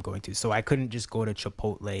class that I'm going to? So I couldn't just go to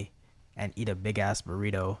Chipotle and eat a big ass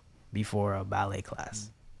burrito before a ballet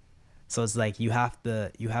class. So it's like you have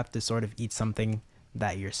to sort of eat something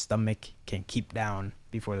that your stomach can keep down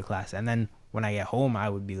before the class. And then when I get home, I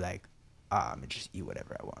would be like, I'm gonna just eat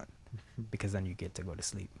whatever I want, because then you get to go to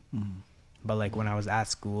sleep. But like when I was at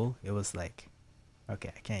school, it was like,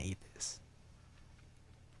 okay, I can't eat this.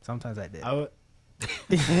 Sometimes I did.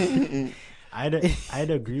 I'd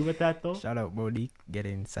agree with that though. Shout out Monique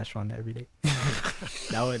getting Szechuan every day.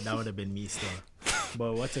 That would have been me still.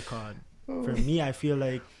 But what's it called? For me, I feel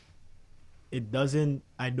like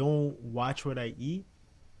I don't watch what I eat,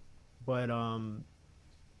 but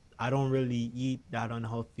I don't really eat that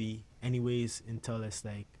unhealthy anyways until it's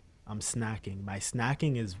like I'm snacking. My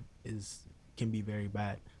snacking can be very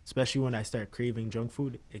bad, especially when I start craving junk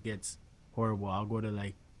food. It gets horrible. I'll go to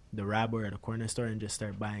like the Rab or the corner store and just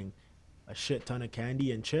start buying a shit ton of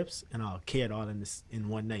candy and chips, and I'll K it all in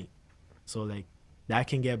one night. So like that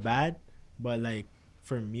can get bad. But like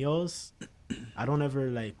for meals, I don't ever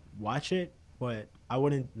like watch it, but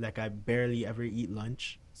I barely ever eat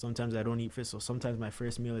lunch. Sometimes I don't eat fish, so sometimes my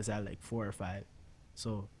first meal is at like 4 or 5.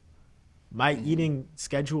 So my eating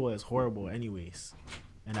schedule is horrible anyways,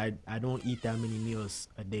 and I don't eat that many meals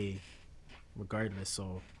a day regardless.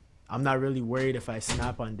 So I'm not really worried if I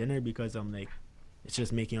snap on dinner, because I'm like, it's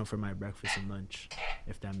just making up for my breakfast and lunch,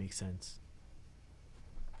 if that makes sense.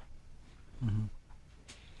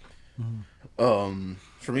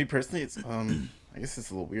 For me personally, it's I guess it's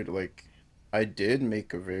a little weird. Like, I did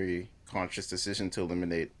make a very conscious decision to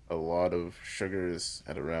eliminate a lot of sugars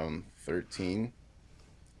at around 13.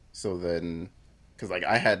 So then, because like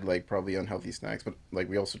I had like probably unhealthy snacks, but like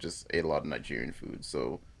we also just ate a lot of Nigerian food.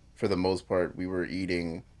 So for the most part, we were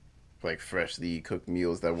eating like freshly cooked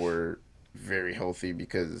meals that were very healthy,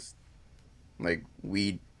 because like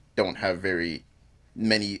we don't have very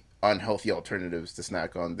many unhealthy alternatives to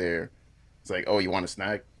snack on there. It's like, oh, you want a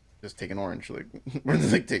snack? Just take an orange. Like, or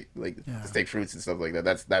just like just take fruits and stuff like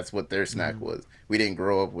that. That's what their snack was. We didn't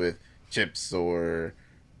grow up with chips or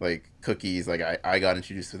like cookies. Like I got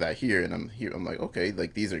introduced to that here, and I'm like, okay,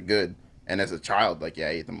 like these are good. And as a child, like I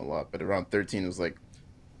ate them a lot. But around 13, it was like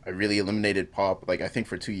I really eliminated pop. Like I think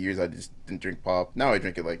for 2 years I just didn't drink pop. Now I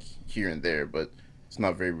drink it like here and there, but it's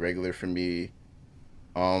not very regular for me.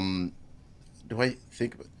 I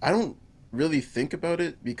don't really think about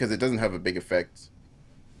it, because it doesn't have a big effect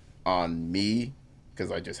on me,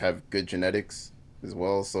 because I just have good genetics as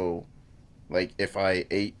well. So like if I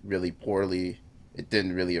ate really poorly, it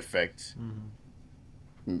didn't really affect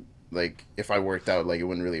like if I worked out, like it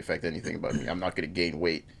wouldn't really affect anything about me. I'm not going to gain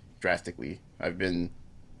weight drastically. I've been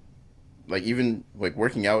like, even like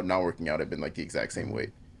working out, not working out, I've been like the exact same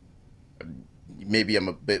weight. Maybe I'm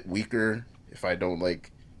a bit weaker if I don't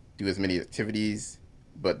like do as many activities,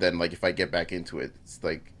 but then like if I get back into it, it's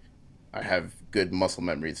like I have good muscle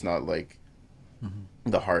memory. It's not like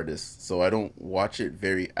the hardest. So I don't watch it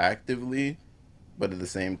very actively, but at the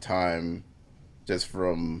same time, just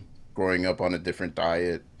from growing up on a different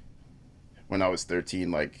diet when I was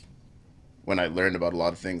 13, like when I learned about a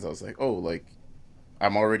lot of things, I was like, oh, like I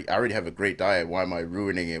already have a great diet. Why am I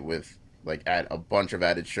ruining it with like add a bunch of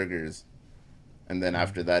added sugars? And then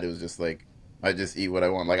after that, it was just like, I just eat what I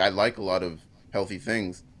want. Like I like a lot of healthy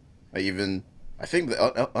things. I think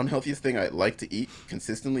the unhealthiest thing I like to eat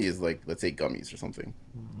consistently is like, let's say gummies or something.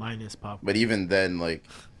 Minus pop. But even then, like,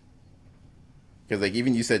 because like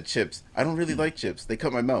even you said chips, I don't really like chips. They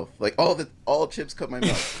cut my mouth. Like all chips cut my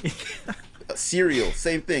mouth. Cereal,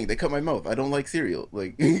 same thing. They cut my mouth. I don't like cereal.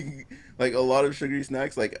 Like like a lot of sugary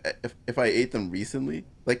snacks. Like if I ate them recently,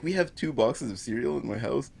 like we have 2 boxes of cereal in my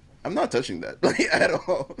house. I'm not touching that like at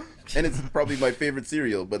all. And it's probably my favorite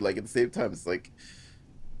cereal. But like at the same time, it's like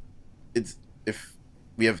if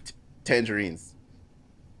we have tangerines,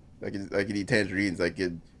 I could eat tangerines.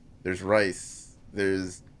 There's rice,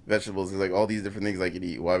 there's vegetables, there's like all these different things I could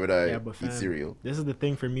eat. Why would I eat cereal? This is the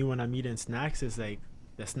thing for me when I'm eating snacks is like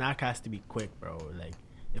the snack has to be quick, bro. Like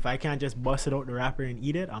if I can't just bust it out the wrapper and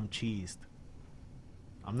eat it, I'm cheesed.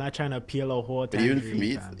 I'm not trying to peel a whole But even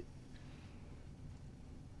tangerine. for me,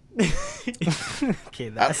 Okay,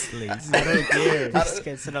 that's lazy. I don't care. This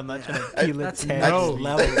guy said I'm not trying to peel it. That's Bro, next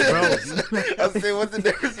level, bro. I was saying, what's the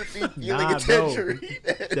difference between peeling Nah, a tangerine?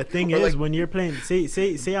 The thing Or, is, like, when you're playing, say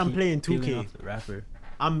I'm playing Peeling 2K, off the wrapper.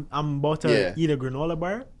 I'm about to eat a granola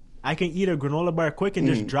bar. I can eat a granola bar quick and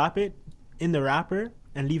just drop it in the wrapper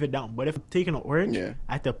and leave it down. But if I'm taking an orange, I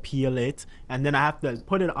have to peel it and then I have to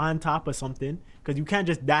put it on top of something because you can't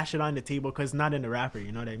just dash it on the table because it's not in the wrapper.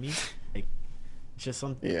 You know what I mean? Like it's just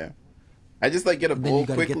something. Yeah, I just like get a bowl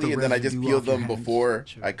quickly and then I just residue peel off your them hands. before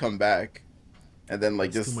I come back, and then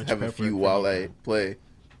like That's just too much have a prep few work for while me, I man. play.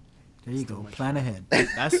 There you go. Plan ahead.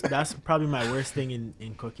 That's probably my worst thing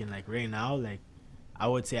in cooking. Like right now, like I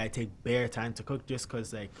would say I take bare time to cook just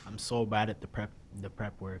because like I'm so bad at the prep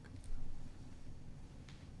work.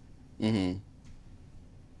 Mm-hmm.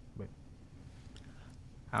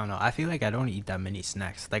 I don't know. I feel like I don't eat that many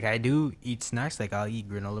snacks. Like I do eat snacks. Like I'll eat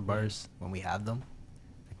granola bars when we have them.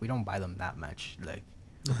 Like we don't buy them that much. Like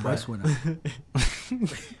The price went up.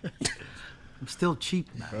 I'm still cheap,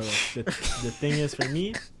 man. Bro, the thing is for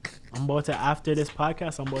me, I'm about to, after this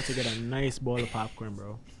podcast, I'm about to get a nice bowl of popcorn,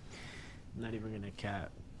 bro. I'm not even gonna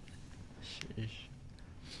cap. Sheesh.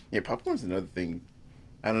 Yeah, popcorn's another thing.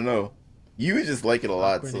 I don't know. You would just like it a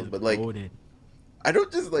lot, Popcorn so is but like goated. I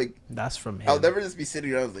don't just like. that's from him. I'll never just be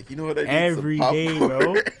sitting around like, you know what, I need Every some day,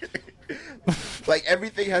 popcorn. bro. Like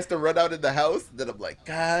everything has to run out in the house. Then I'm like,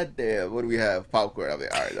 God damn, what do we have? Popcorn. I'm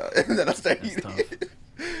like, all right, no. And then I'll start That's eating tough. it.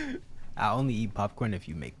 I only eat popcorn if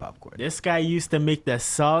you make popcorn. This guy used to make the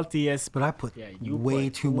saltiest. But I put Yeah, you way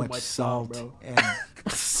put too much salt, salt bro.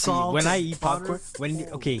 and salt. When I and eat butter.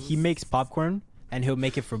 popcorn, he makes popcorn and he'll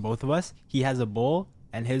make it for both of us. He has a bowl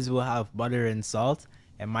and his will have butter and salt,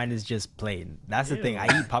 and mine is just plain. That's the thing.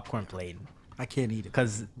 I eat popcorn plain I can't eat it.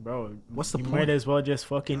 because Bro, What's the you point? might as well just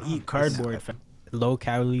fucking eat cardboard. low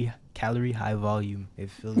calorie, high volume. It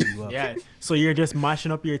fills you up. Yeah, so you're just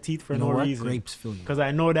mashing up your teeth for You no know what? reason. Grapes fill you. Because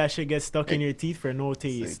I know that shit gets stuck in your teeth for no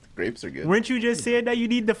taste. Like, grapes are good. Weren't you just saying that you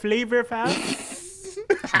need the flavor, fam?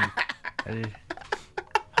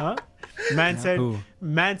 Huh? Man said. Who?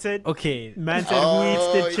 Man said. Okay, Man said Oh, who eats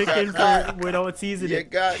you the got chicken caught. without seasoning. You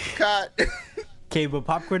got caught. okay, but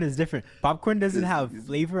popcorn is different. Popcorn doesn't have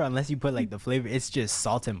flavor unless you put like the flavor. It's just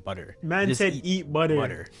salt and butter. Man Just said eat butter.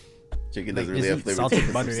 butter. Chicken Like, doesn't really just have eat flavor. salted Just put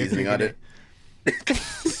some butter if seasoning you're on it.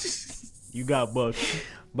 You got booked.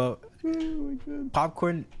 But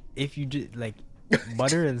popcorn, if you just like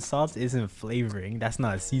butter and salt isn't flavoring. That's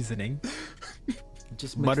not seasoning. It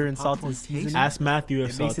just makes Butter the and salt popcorn is taste seasoning. Ask Matthew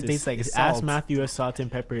if It salt makes it is. taste like Ask salt. Matthew if salt and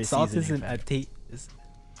pepper is Salt seasoning. isn't a taste.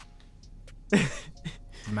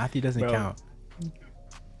 Matthew doesn't Bro. count.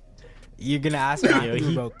 You're gonna ask Matthew Yo,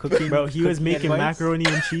 he- about cooking. Bro, he was cooking making advice? macaroni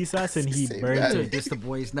and cheese sauce and he Same burned guy. it. This the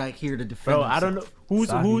boy's not here to defend. Bro, I don't know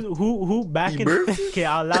who back He in. burnt? Okay,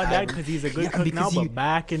 I'll allow that because he's a good Yeah, cook now. because But you-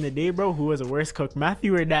 back in the day, bro, who was a worse cook,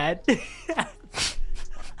 Matthew or Dad?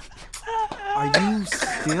 Are you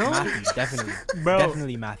still? Matthew, definitely, Bro.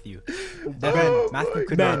 definitely Matthew. Definitely, Matthew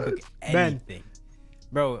could Ben, not cook Ben. anything.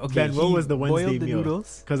 Bro, okay. Ben, what he was the Wednesday boiled the meal?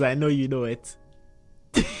 noodles. Because I know you know it.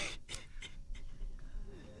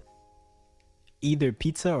 Either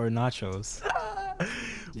pizza or nachos.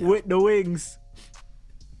 With the wings.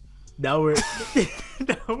 That were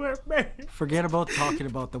that were burned. Forget about talking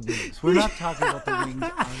about the wings. We're not talking about the wings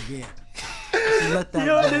again. Let that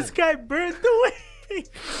Yo, go. this guy burnt the wing.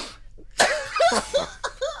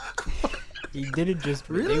 He didn't just.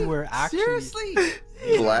 Really? They were actually Seriously?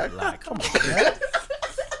 Black. black. Come on, man.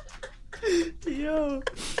 Yo,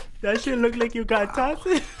 that shit look like you got tossed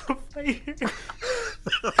in the fire.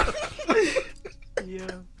 Yo.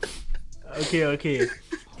 Okay.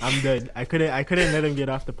 I'm done. I couldn't let him get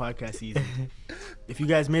off the podcast easy. If you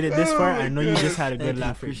guys made it this far, I know you just had a Thank good you.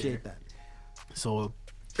 laugh right Appreciate there. that. So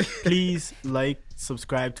please like,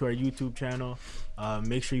 subscribe to our YouTube channel.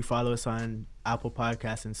 Make sure you follow us on Apple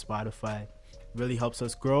Podcasts and Spotify. Really helps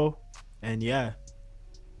us grow. And yeah,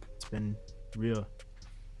 it's been real.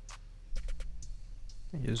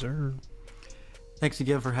 Yes, sir. Thanks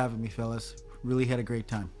again for having me, fellas. Really had a great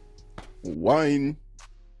time. Wine.